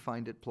 I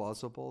find it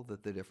plausible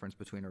that the difference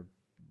between a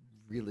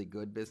really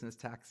good business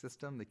tax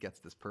system that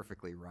gets this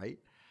perfectly right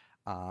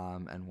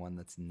and one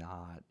that's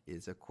not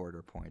is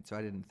 1/4 point. So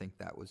I didn't think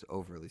that was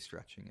overly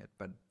stretching it,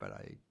 but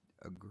I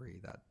agree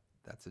that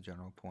that's a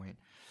general point.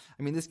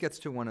 I mean, this gets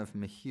to one of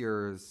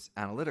Mihir's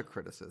analytic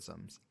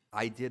criticisms.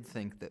 I did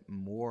think that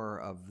more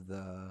of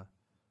the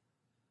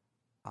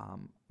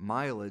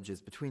mileage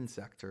is between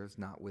sectors,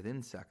 not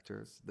within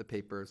sectors. The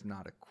paper is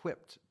not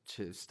equipped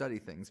to study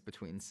things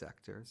between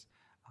sectors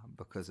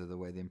because of the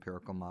way the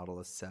empirical model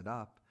is set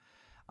up.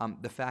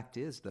 The fact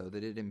is, though,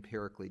 that it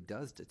empirically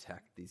does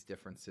detect these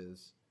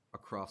differences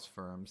across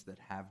firms that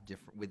have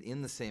different,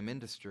 within the same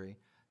industry,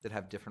 that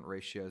have different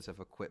ratios of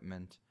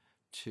equipment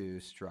to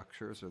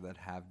structures or that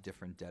have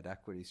different debt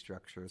equity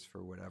structures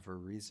for whatever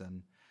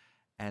reason.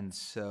 And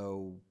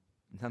so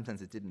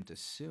sometimes it didn't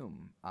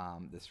assume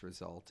this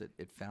result.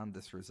 It found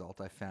this result.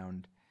 I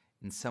found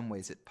in some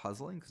ways it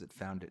puzzling because it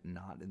found it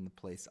not in the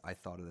place I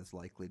thought it is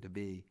likely to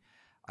be.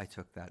 I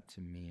took that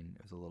to mean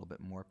it was a little bit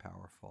more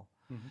powerful.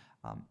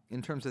 Mm-hmm.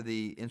 In terms of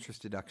the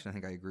interest deduction, I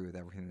think I agree with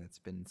everything that's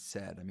been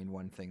said. I mean,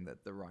 one thing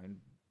that the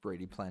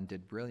Ryan-Brady plan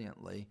did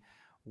brilliantly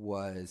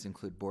was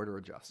include border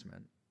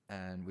adjustment.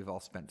 And we've all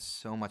spent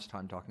so much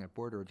time talking about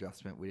border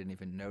adjustment, we didn't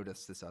even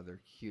notice this other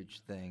huge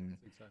thing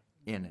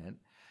in it.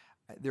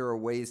 There are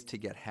ways to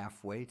get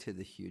halfway to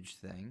the huge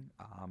thing.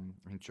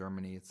 In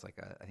Germany, it's like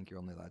I think you're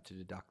only allowed to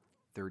deduct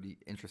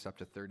interest up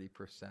to 30%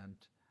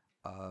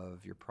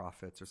 of your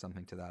profits or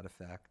something to that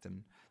effect.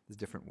 And there's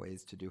different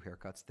ways to do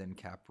haircuts, thin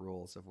cap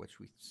rules, of which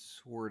we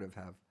sort of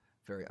have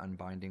very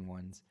unbinding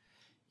ones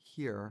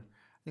here.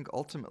 I think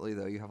ultimately,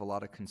 though, you have a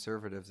lot of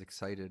conservatives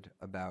excited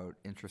about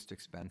interest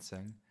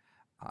expensing.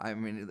 I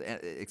mean,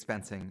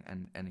 expensing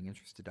and ending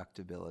interest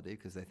deductibility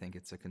because they think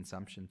it's a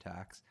consumption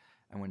tax.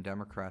 And when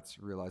Democrats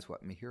realize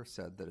what Mihir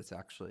said, that it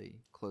actually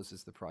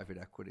closes the private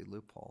equity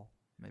loophole,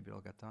 maybe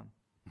it'll get done.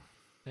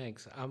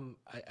 Thanks.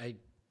 I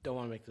don't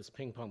want to make this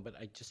ping pong, but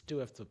I just do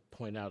have to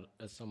point out,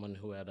 as someone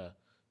who had a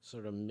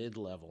sort of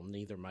mid-level,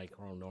 neither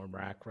micro nor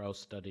macro,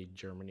 studied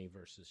Germany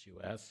versus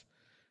U.S.,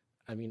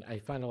 I mean, I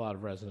find a lot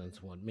of resonance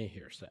in what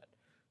Mihir said.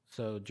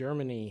 So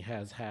Germany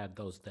has had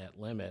those debt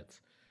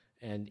limits,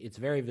 and it's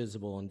very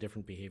visible in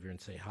different behavior in,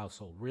 say,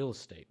 household real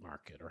estate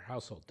market or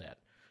household debt.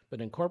 But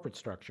in corporate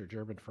structure,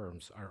 German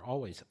firms are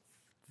always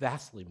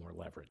vastly more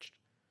leveraged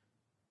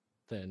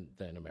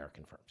than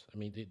American firms. I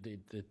mean,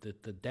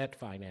 the debt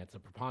finance, the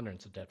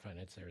preponderance of debt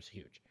finance there is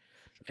huge.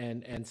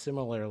 And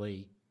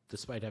similarly,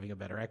 despite having a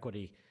better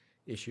equity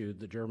issue,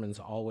 the Germans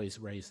always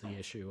raise the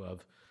issue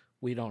of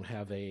we don't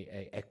have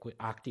a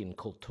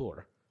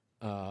Aktienkultur,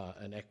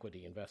 an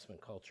equity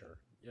investment culture.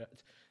 Yeah.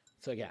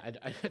 So yeah, I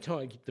don't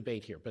want to keep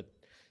debate here, but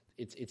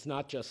it's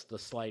not just the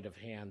sleight of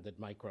hand that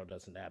micro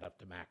doesn't add up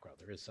to macro.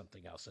 There is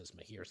something else, as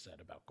Mihir said,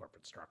 about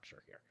corporate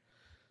structure here.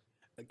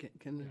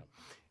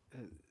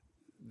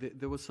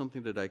 There was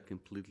something that I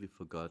completely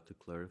forgot to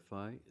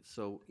clarify.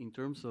 So in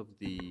terms of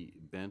the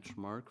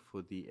benchmark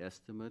for the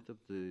estimate of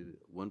the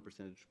 1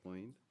 percentage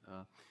point,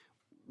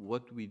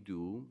 what we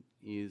do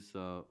is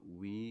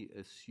we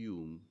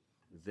assume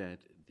that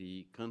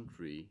the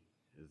country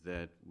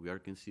that we are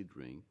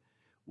considering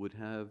would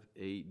have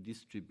a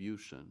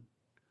distribution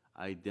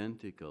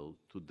identical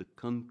to the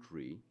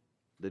country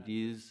that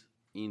is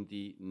in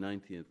the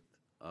 90th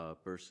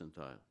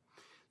percentile.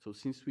 So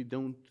since we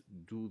don't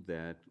do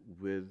that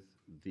with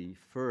the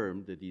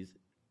firm that is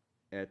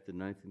at the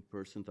 19th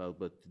percentile,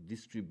 but the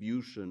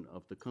distribution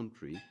of the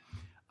country,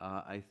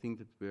 I think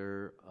that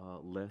we're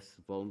less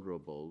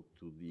vulnerable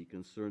to the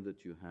concern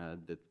that you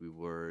had that we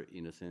were,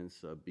 in a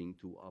sense, being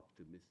too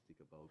optimistic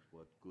about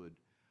what could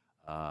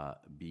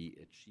be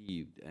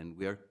achieved. And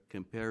we are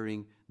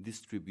comparing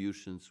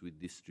distributions with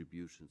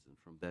distributions. And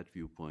from that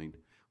viewpoint,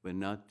 we're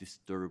not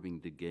disturbing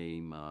the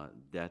game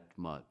that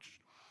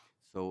much.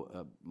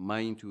 So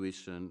my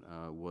intuition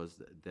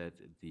was that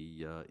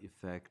the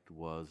effect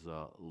was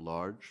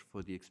large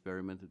for the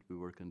experiment that we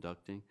were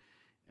conducting,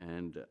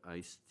 and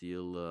I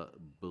still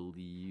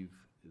believe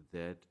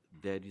that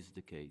that is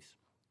the case.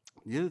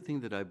 The other thing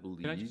that I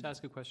believe... Can I just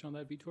ask a question on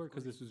that, Vitor?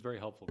 Because this was very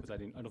helpful, because I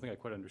don't think I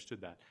quite understood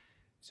that.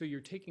 So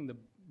you're taking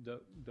the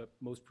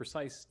most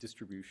precise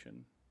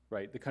distribution,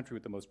 right? The country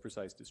with the most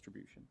precise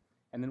distribution.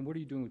 And then what are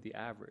you doing with the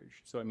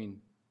average? So I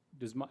mean,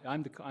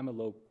 I'm a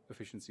low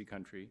efficiency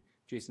country.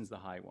 Jason's the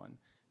high one.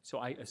 So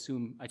I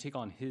assume I take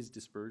on his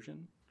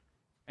dispersion,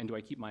 and do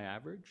I keep my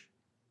average?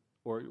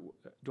 Or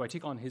do I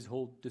take on his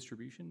whole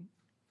distribution?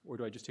 Or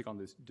do I just take on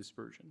this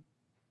dispersion?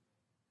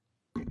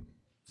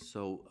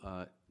 So,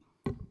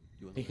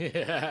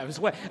 yeah,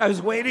 I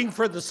was waiting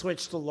for the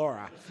switch to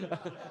Laura.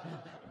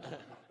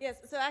 Yes,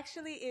 so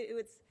actually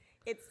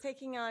it's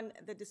taking on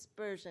the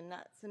dispersion.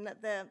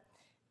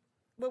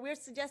 What we're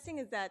suggesting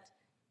is that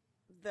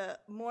the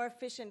more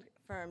efficient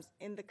firms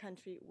in the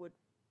country would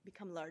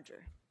become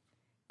larger,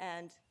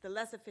 and the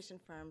less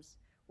efficient firms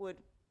would,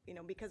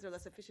 because they're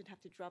less efficient,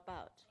 have to drop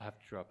out. Have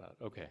to drop out,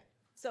 okay.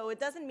 So it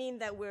doesn't mean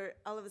that we're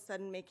all of a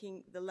sudden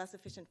making the less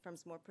efficient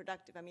firms more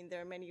productive. I mean,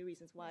 there are many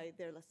reasons why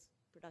they're less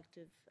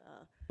productive.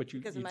 But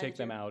you take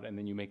them out and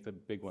then you make the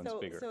big ones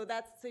bigger. So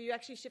you're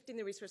actually shifting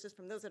the resources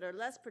from those that are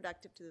less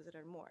productive to those that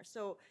are more.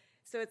 So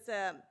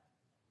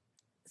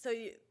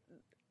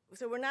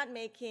we're not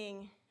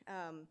making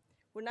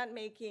we're not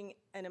making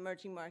an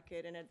emerging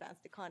market an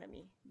advanced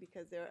economy,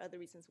 because there are other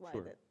reasons why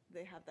that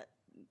they have that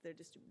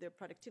their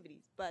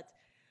productivities. But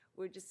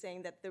we're just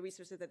saying that the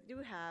resources that they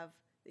do have,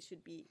 they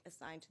should be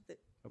assigned to the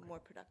more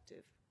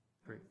productive.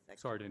 Great.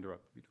 sector. Sorry to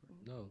interrupt, Vitor.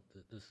 No,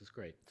 this is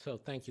great. So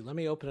thank you. Let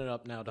me open it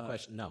up now to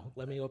questions. No,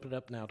 let me open it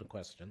up now to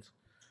questions.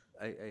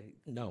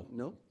 No.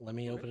 No? Let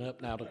me open it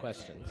up now to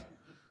questions.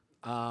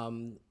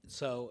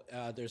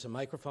 There's a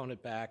microphone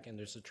at back and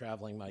there's a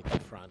traveling mic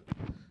at front.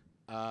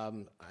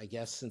 I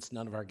guess since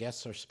none of our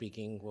guests are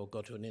speaking, we'll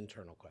go to an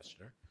internal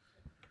questioner.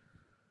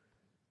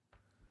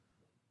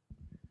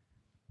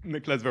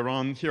 Nicholas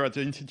Veron here at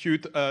the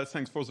Institute.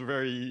 Thanks for the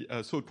very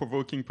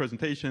thought-provoking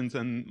presentations.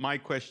 And my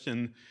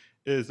question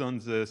is on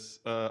this,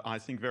 I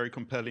think, very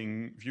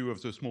compelling view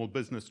of the small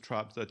business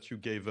trap that you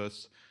gave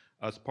us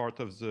as part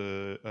of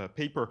the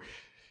paper.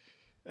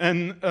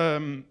 And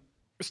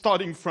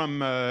starting from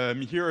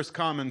Mihir's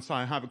comments,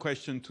 I have a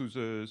question to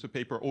the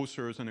paper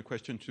authors and a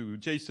question to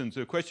Jason.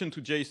 The question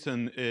to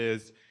Jason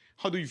is,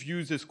 how do you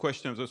view this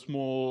question of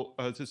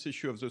this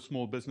issue of the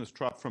small business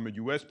trap from a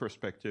US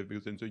perspective?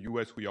 Because in the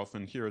US, we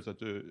often hear that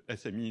the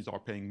SMEs are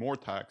paying more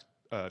tax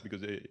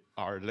because they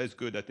are less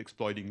good at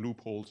exploiting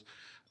loopholes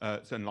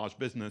than large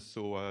business.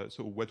 So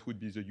what would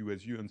be the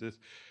US view on this?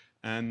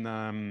 And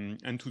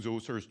to the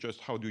authors,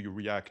 just how do you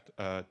react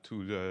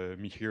to the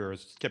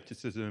Mihir's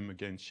skepticism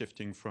against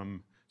shifting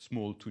from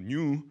small to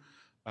new?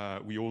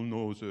 We all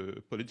know the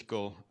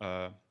political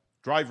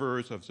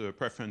drivers of the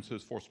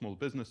preferences for small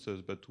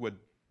businesses, but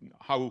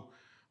how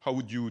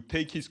would you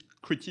take his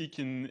critique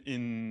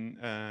into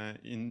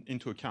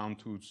account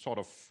to sort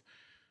of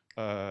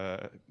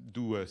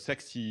do a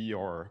sexy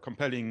or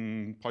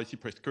compelling policy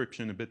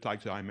prescription, a bit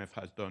like the IMF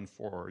has done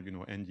for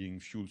ending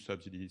fuel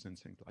subsidies and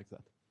things like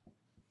that?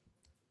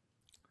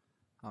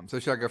 So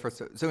should I go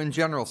first? So in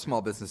general,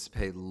 small businesses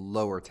pay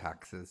lower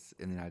taxes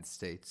in the United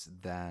States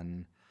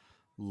than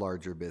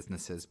larger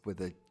businesses, with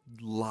a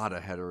lot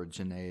of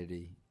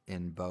heterogeneity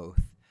in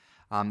both.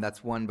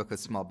 That's one,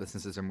 because small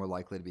businesses are more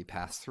likely to be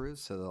pass-throughs,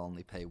 so they'll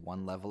only pay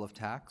one level of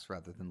tax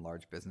rather than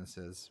large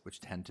businesses, which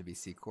tend to be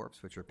C Corps,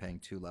 which are paying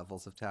 2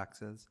 levels of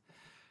taxes.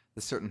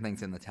 There's certain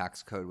things in the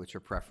tax code which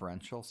are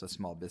preferential, so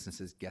small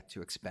businesses get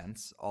to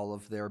expense all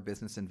of their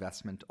business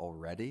investment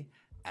already,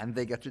 and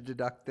they get to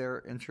deduct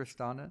their interest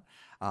on it.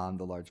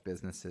 The large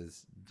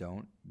businesses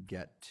don't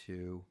get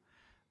to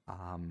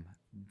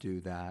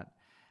do that.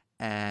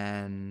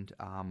 And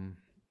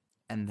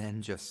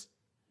then just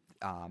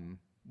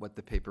what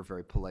the paper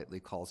very politely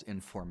calls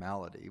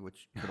informality,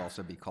 which could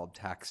also be called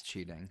tax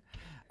cheating,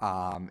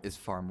 is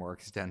far more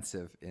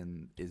extensive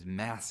is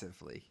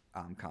massively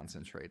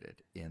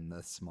concentrated in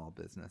the small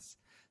business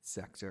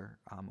sector,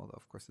 although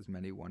of course there's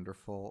many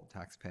wonderful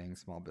tax-paying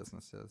small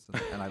businesses,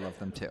 and I love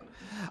them too,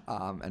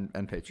 and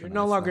patronize You're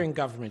no longer them. in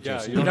government, Yeah,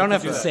 Jason. You don't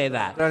have to say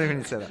that. I don't even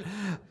need to say that.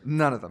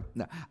 None of them,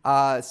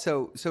 no.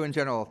 So in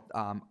general,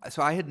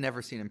 so I had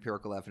never seen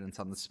empirical evidence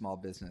on the small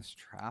business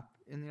trap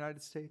in the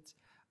United States,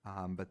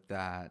 but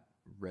that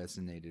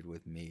resonated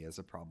with me as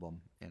a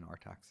problem in our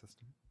tax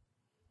system.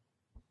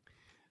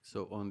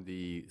 So on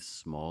the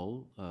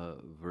small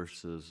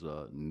versus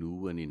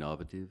new and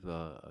innovative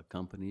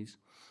companies,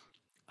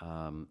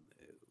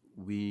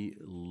 we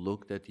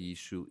looked at the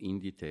issue in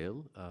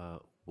detail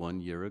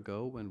 1 year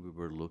ago when we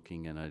were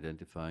looking and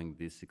identifying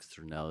these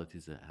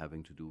externalities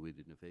having to do with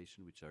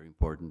innovation, which are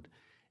important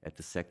at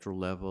the sectoral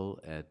level,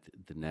 at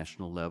the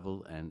national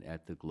level, and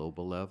at the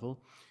global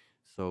level.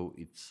 So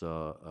it's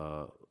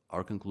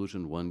our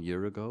conclusion 1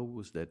 year ago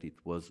was that it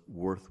was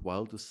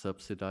worthwhile to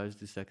subsidize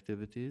these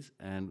activities,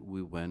 and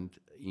we went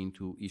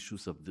into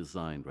issues of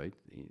design, right?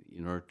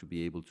 In order to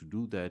be able to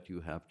do that, you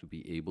have to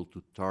be able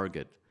to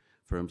target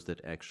firms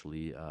that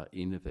actually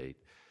innovate.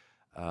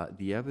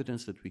 The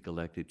evidence that we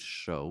collected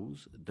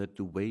shows that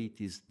the way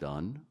it is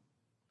done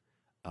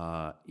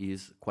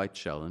is quite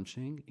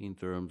challenging in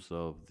terms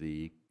of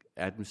the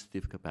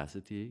administrative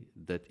capacity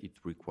that it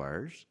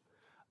requires,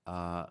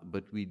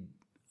 but we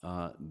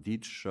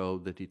did show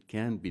that it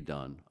can be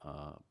done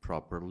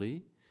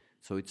properly.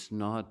 So it's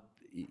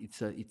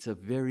a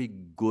very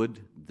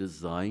good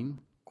design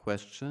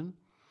question,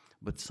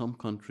 but some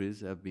countries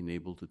have been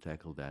able to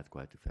tackle that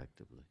quite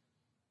effectively.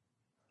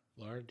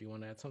 Laura, do you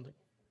want to add something?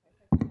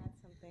 I can add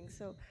something.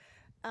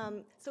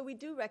 So we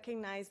do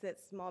recognize that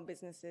small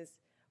businesses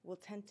will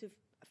tend to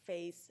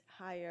face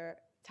higher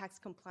tax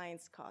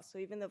compliance costs. So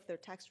even though their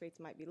tax rates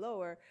might be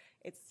lower,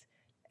 it's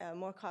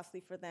more costly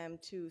for them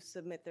to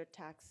submit their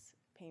tax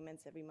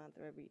payments every month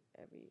or every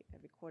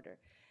quarter.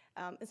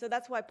 And so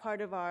that's why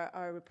part of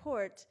our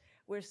report,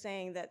 we're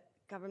saying that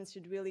governments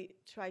should really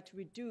try to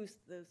reduce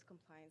those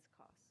compliance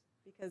costs,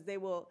 because they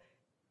will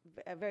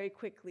very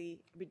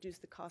quickly reduce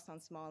the cost on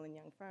small and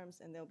young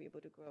firms, and they'll be able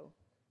to grow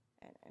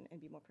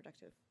and be more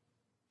productive.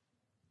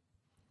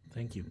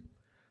 Thank you.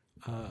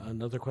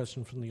 Another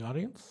question from the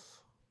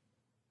audience?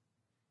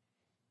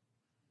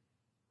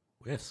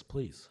 Yes,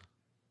 please.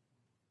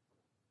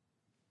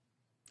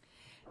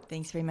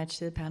 Thanks very much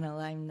to the panel.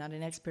 I'm not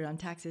an expert on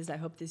taxes. I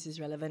hope this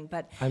is relevant,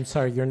 but I'm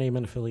sorry, your name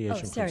and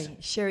affiliation, sorry,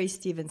 please. Sherry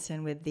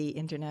Stevenson with the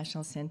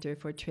International Center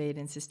for Trade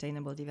and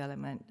Sustainable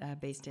Development,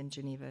 based in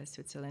Geneva,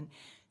 Switzerland.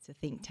 It's a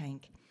think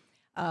tank.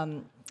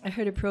 I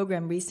heard a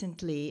program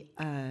recently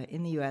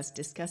in the U.S.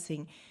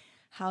 discussing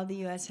how the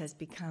U.S. has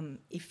become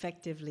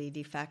effectively,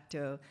 de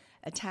facto,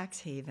 a tax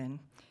haven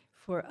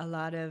for a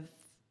lot of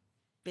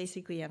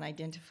basically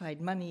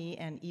unidentified money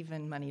and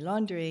even money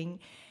laundering,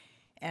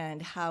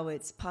 and how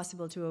it's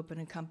possible to open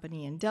a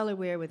company in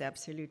Delaware with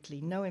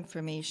absolutely no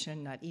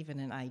information, not even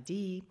an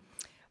ID,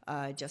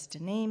 just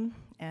a name,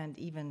 and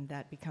even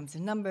that becomes a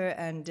number,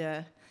 and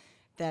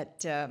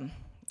that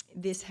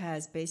this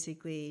has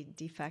basically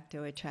de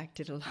facto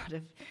attracted a lot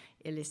of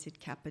illicit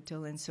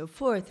capital and so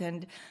forth.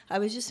 And I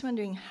was just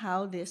wondering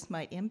how this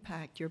might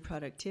impact your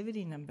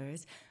productivity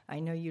numbers.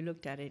 I know you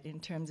looked at it in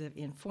terms of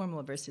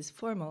informal versus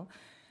formal,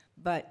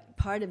 but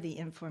part of the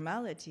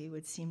informality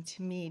would seem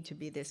to me to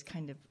be this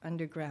kind of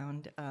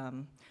underground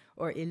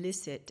or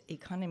illicit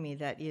economy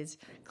that is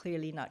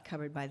clearly not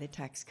covered by the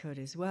tax code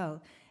as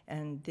well.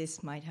 And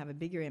this might have a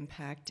bigger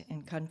impact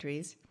in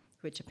countries,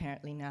 which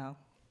apparently now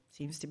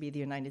seems to be the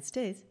United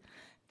States,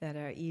 that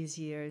are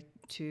easier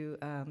to,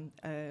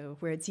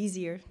 where it's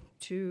easier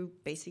to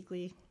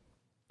basically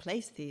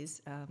place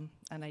these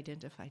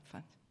unidentified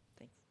funds.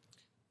 Thanks.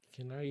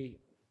 Can I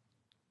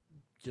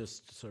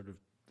just sort of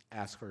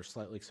ask for a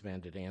slightly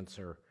expanded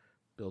answer,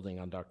 building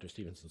on Dr.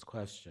 Stevenson's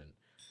question?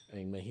 I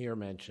mean, Mihir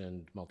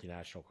mentioned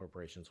multinational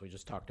corporations. We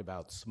just talked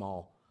about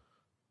small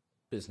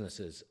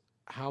businesses.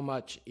 How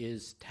much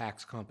is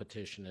tax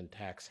competition and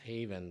tax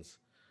havens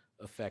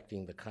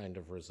affecting the kind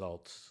of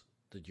results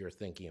that you're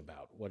thinking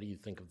about? What do you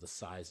think of the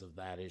size of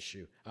that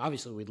issue?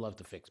 Obviously, we'd love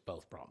to fix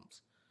both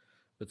problems,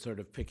 but sort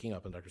of picking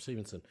up on Dr.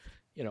 Stevenson,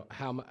 you know,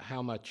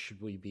 how much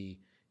should we be,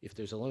 if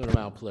there's a limited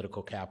amount of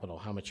political capital,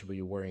 how much should we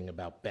be worrying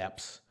about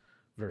BEPS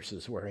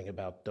versus worrying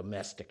about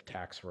domestic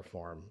tax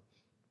reform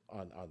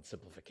on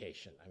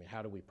simplification? I mean,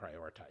 how do we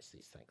prioritize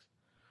these things?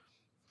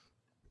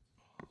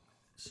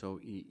 So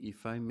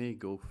if I may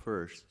go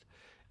first,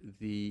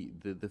 the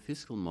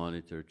Fiscal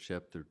Monitor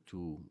Chapter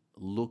 2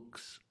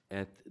 looks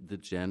at the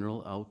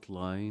general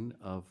outline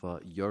of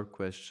your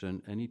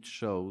question, and it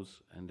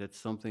shows, and that's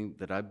something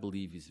that I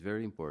believe is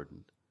very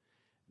important,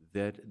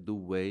 that the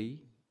way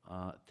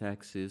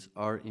taxes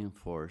are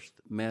enforced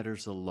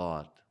matters a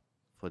lot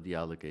for the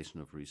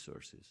allocation of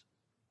resources.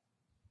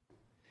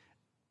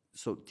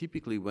 So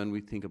typically when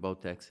we think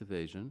about tax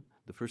evasion,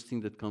 the first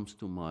thing that comes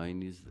to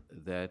mind is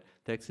that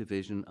tax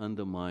evasion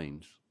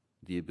undermines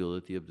the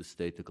ability of the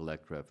state to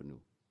collect revenue.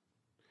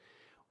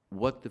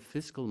 What the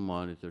Fiscal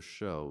Monitor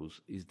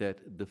shows is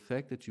that the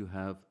fact that you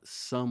have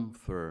some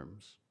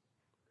firms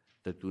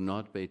that do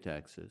not pay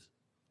taxes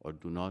or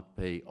do not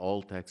pay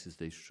all taxes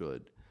they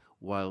should,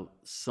 while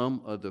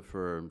some other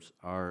firms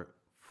are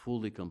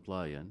fully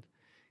compliant,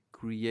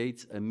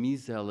 creates a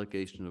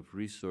misallocation of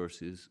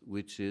resources,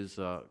 which is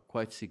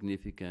quite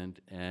significant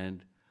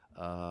and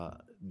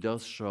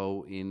does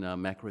show in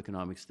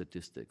macroeconomic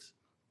statistics.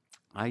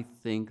 I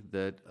think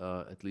that,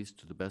 at least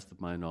to the best of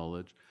my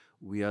knowledge,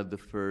 we are the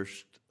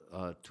first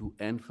to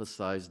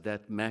emphasize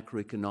that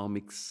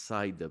macroeconomic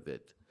side of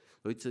it.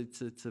 So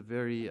it's a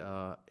very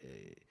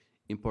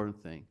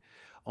important thing.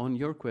 On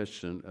your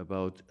question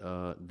about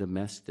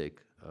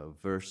domestic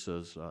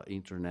versus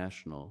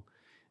international,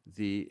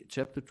 the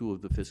Chapter 2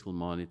 of the Fiscal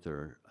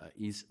Monitor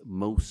is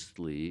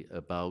mostly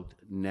about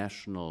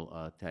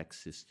national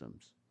tax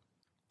systems.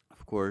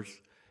 Of course,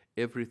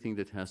 everything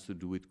that has to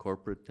do with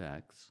corporate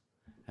tax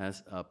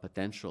has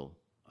potential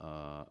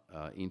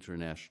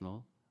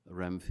international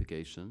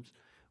ramifications.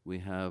 We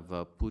have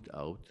put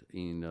out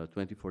in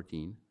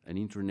 2014 an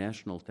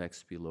international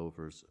tax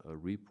spillovers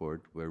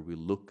report where we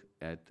look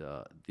at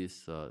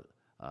these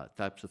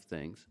types of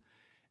things,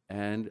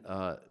 and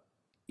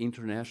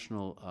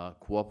international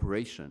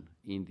cooperation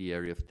in the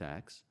area of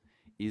tax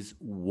is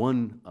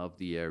one of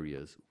the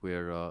areas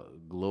where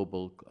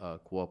global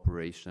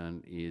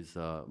cooperation is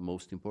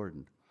most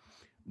important.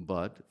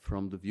 But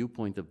from the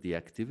viewpoint of the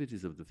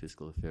activities of the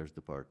Fiscal Affairs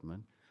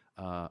Department,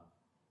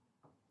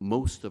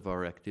 most of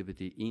our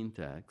activity in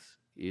tax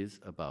is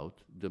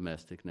about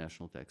domestic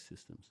national tax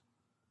systems.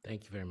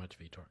 Thank you very much,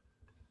 Vitor.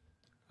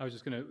 I was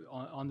just going to,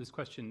 on this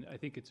question, I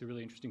think it's a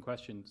really interesting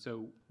question.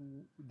 So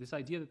this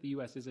idea that the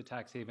U.S. is a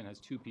tax haven has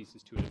two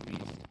pieces to it at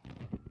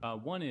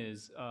least. One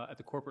is, at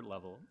the corporate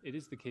level, it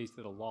is the case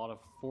that a lot of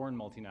foreign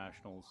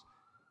multinationals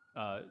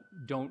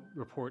don't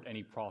report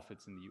any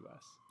profits in the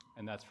U.S.,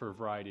 and that's for a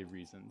variety of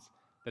reasons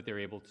that they're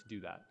able to do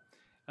that.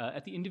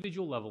 At the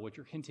individual level, what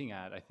you're hinting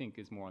at, I think,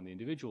 is more on the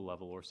individual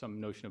level, or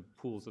some notion of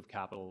pools of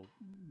capital,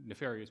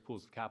 nefarious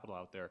pools of capital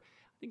out there.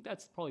 I think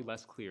that's probably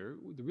less clear.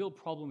 The real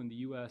problem in the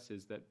U.S.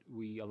 is that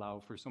we allow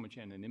for so much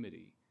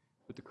anonymity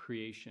with the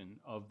creation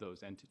of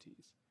those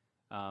entities.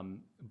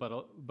 But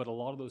a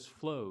lot of those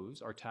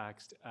flows are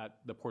taxed at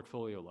the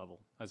portfolio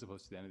level as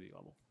opposed to the entity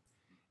level.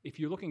 If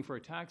you're looking for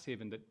a tax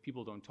haven that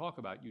people don't talk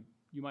about,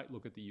 you might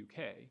look at the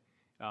UK.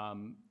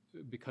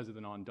 because of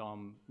the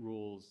non-dom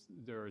rules,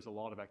 there is a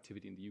lot of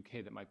activity in the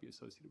UK that might be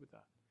associated with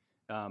that.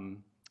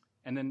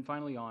 And then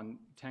finally on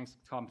tax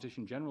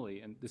competition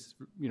generally, and this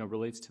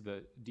relates to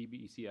the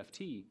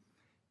DBCFT,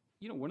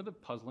 one of the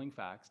puzzling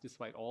facts,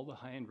 despite all the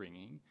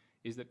hand-wringing,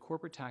 is that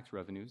corporate tax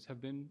revenues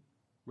have been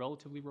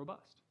relatively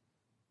robust.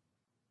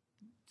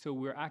 So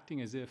we're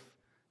acting as if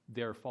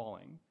they're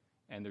falling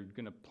and they're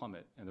going to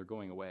plummet and they're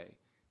going away.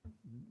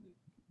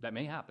 That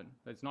may happen,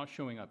 but it's not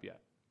showing up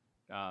yet.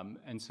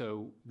 And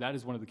so that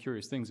is one of the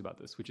curious things about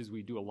this, which is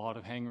we do a lot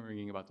of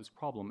hand-wringing about this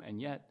problem, and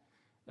yet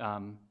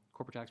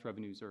corporate tax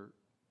revenues are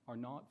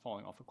not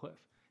falling off a cliff.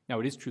 Now,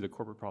 it is true that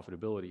corporate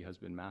profitability has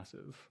been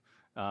massive,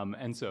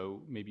 and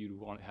so maybe you'd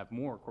want to have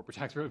more corporate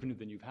tax revenue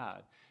than you've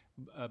had.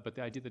 But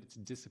the idea that it's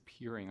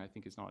disappearing, I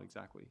think, is not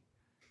exactly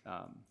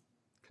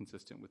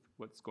consistent with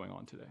what's going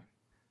on today.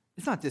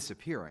 It's not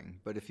disappearing,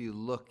 but if you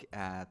look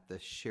at the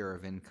share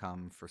of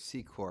income for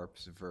C Corps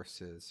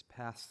versus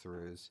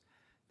pass-throughs,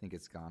 I think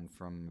it's gone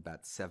from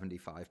about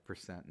 75%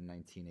 in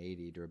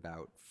 1980 to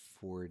about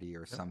 40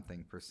 or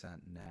something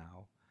percent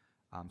now.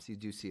 So you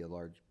do see a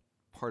large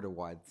part of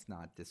why it's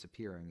not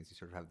disappearing is you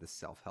sort of have this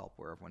self-help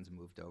where everyone's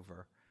moved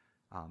over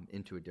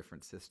into a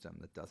different system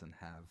that doesn't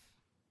have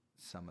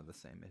some of the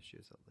same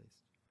issues, at least.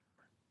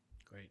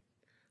 Great.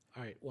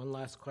 All right, one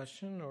last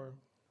question, or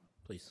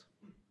please.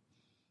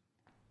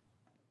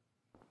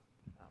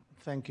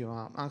 Thank you.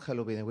 Angel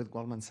Ubide with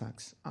Goldman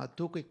Sachs.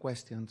 Two quick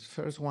questions.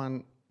 First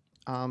one,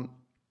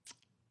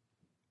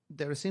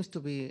 there seems to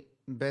be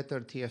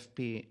better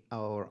TFP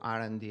or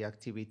R&D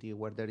activity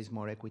where there is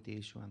more equity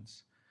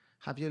issuance.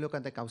 Have you looked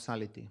at the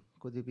causality?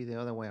 Could it be the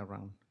other way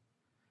around?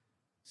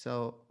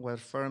 So where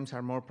firms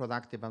are more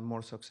productive and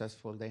more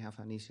successful, they have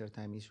an easier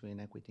time issuing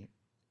equity.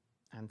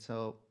 And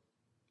so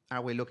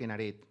are we looking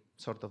at it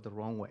sort of the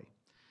wrong way?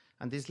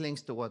 And this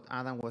links to what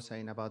Adam was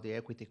saying about the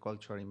equity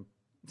culture in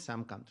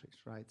some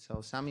countries, right? So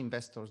some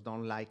investors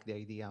don't like the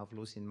idea of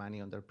losing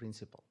money on their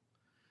principal.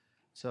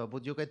 So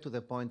would you get to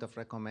the point of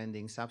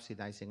recommending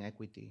subsidizing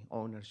equity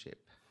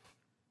ownership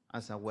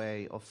as a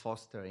way of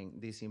fostering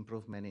this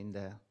improvement in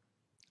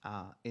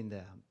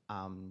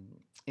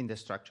the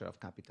structure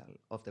of capital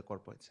of the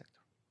corporate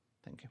sector?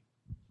 Thank you.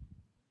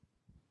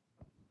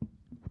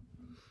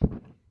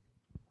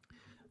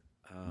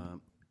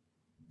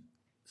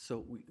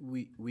 So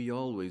we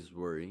always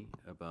worry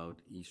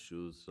about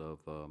issues of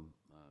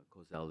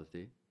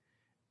causality,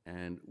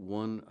 and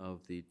one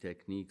of the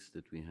techniques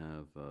that we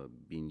have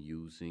been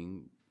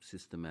using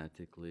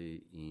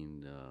systematically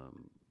in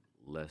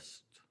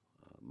last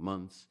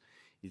months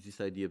is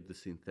this idea of the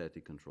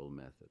synthetic control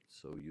method.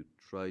 So you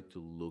try to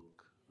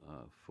look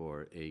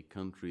for a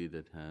country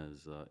that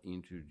has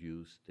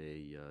introduced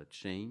a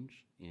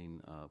change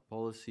in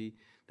policy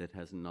that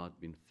has not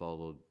been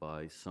followed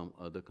by some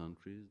other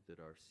countries that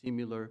are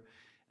similar,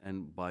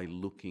 and by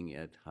looking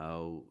at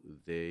how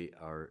they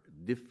are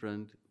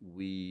different,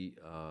 we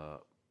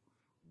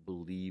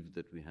believe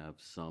that we have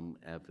some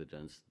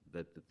evidence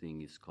that the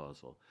thing is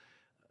causal.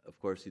 Of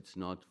course, it's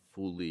not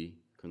fully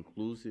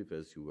conclusive,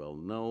 as you well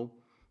know,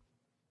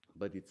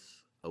 but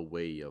it's a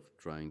way of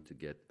trying to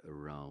get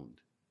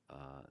around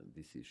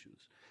these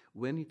issues.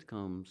 When it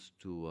comes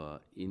to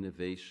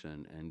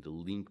innovation and the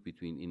link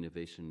between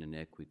innovation and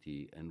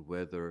equity, and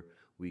whether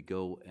we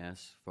go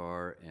as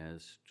far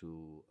as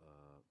to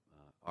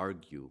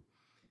argue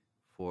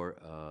for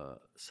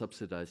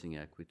subsidizing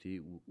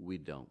equity, we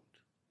don't.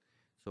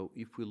 So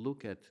if we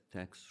look at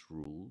tax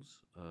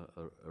rules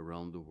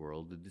around the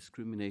world, the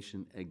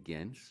discrimination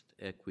against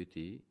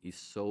equity is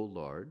so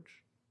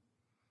large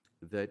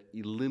that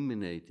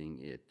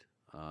eliminating it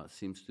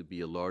seems to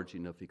be a large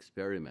enough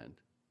experiment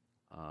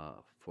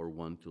for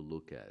one to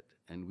look at.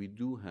 And we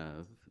do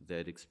have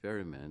that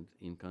experiment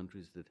in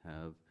countries that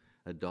have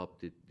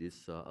adopted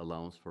this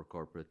allowance for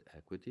corporate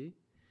equity.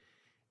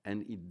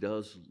 And it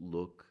does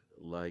look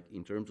like,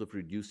 in terms of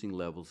reducing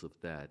levels of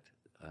that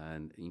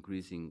and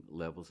increasing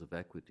levels of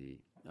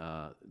equity,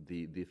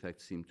 the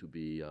effects seem to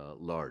be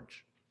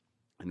large.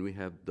 And we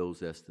have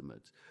those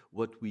estimates.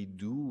 What we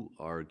do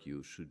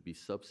argue should be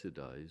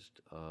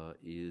subsidized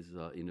is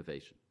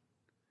innovation,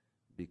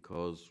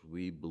 because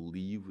we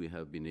believe we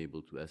have been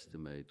able to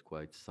estimate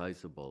quite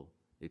sizable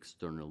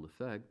external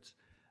effects,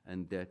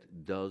 and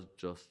that does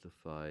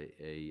justify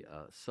a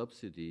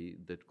subsidy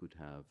that could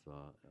have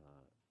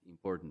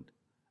important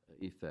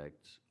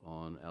effects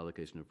on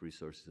allocation of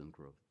resources and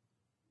growth.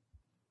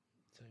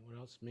 Does anyone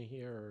else,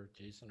 Mihir or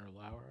Jason or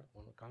Laura,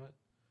 want to comment?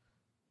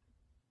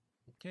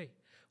 Okay.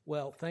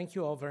 Well, thank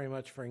you all very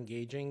much for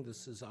engaging.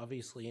 This is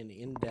obviously an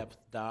in-depth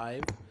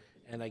dive,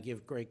 and I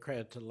give great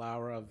credit to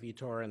Laura,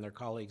 Vitor, and their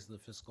colleagues in the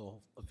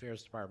Fiscal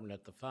Affairs Department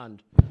at the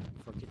Fund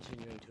for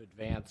continuing to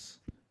advance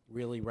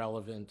really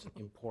relevant,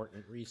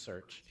 important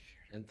research.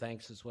 And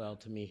thanks as well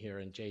to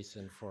Mihir and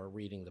Jason for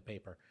reading the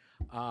paper.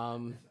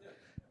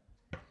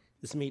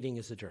 This meeting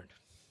is adjourned.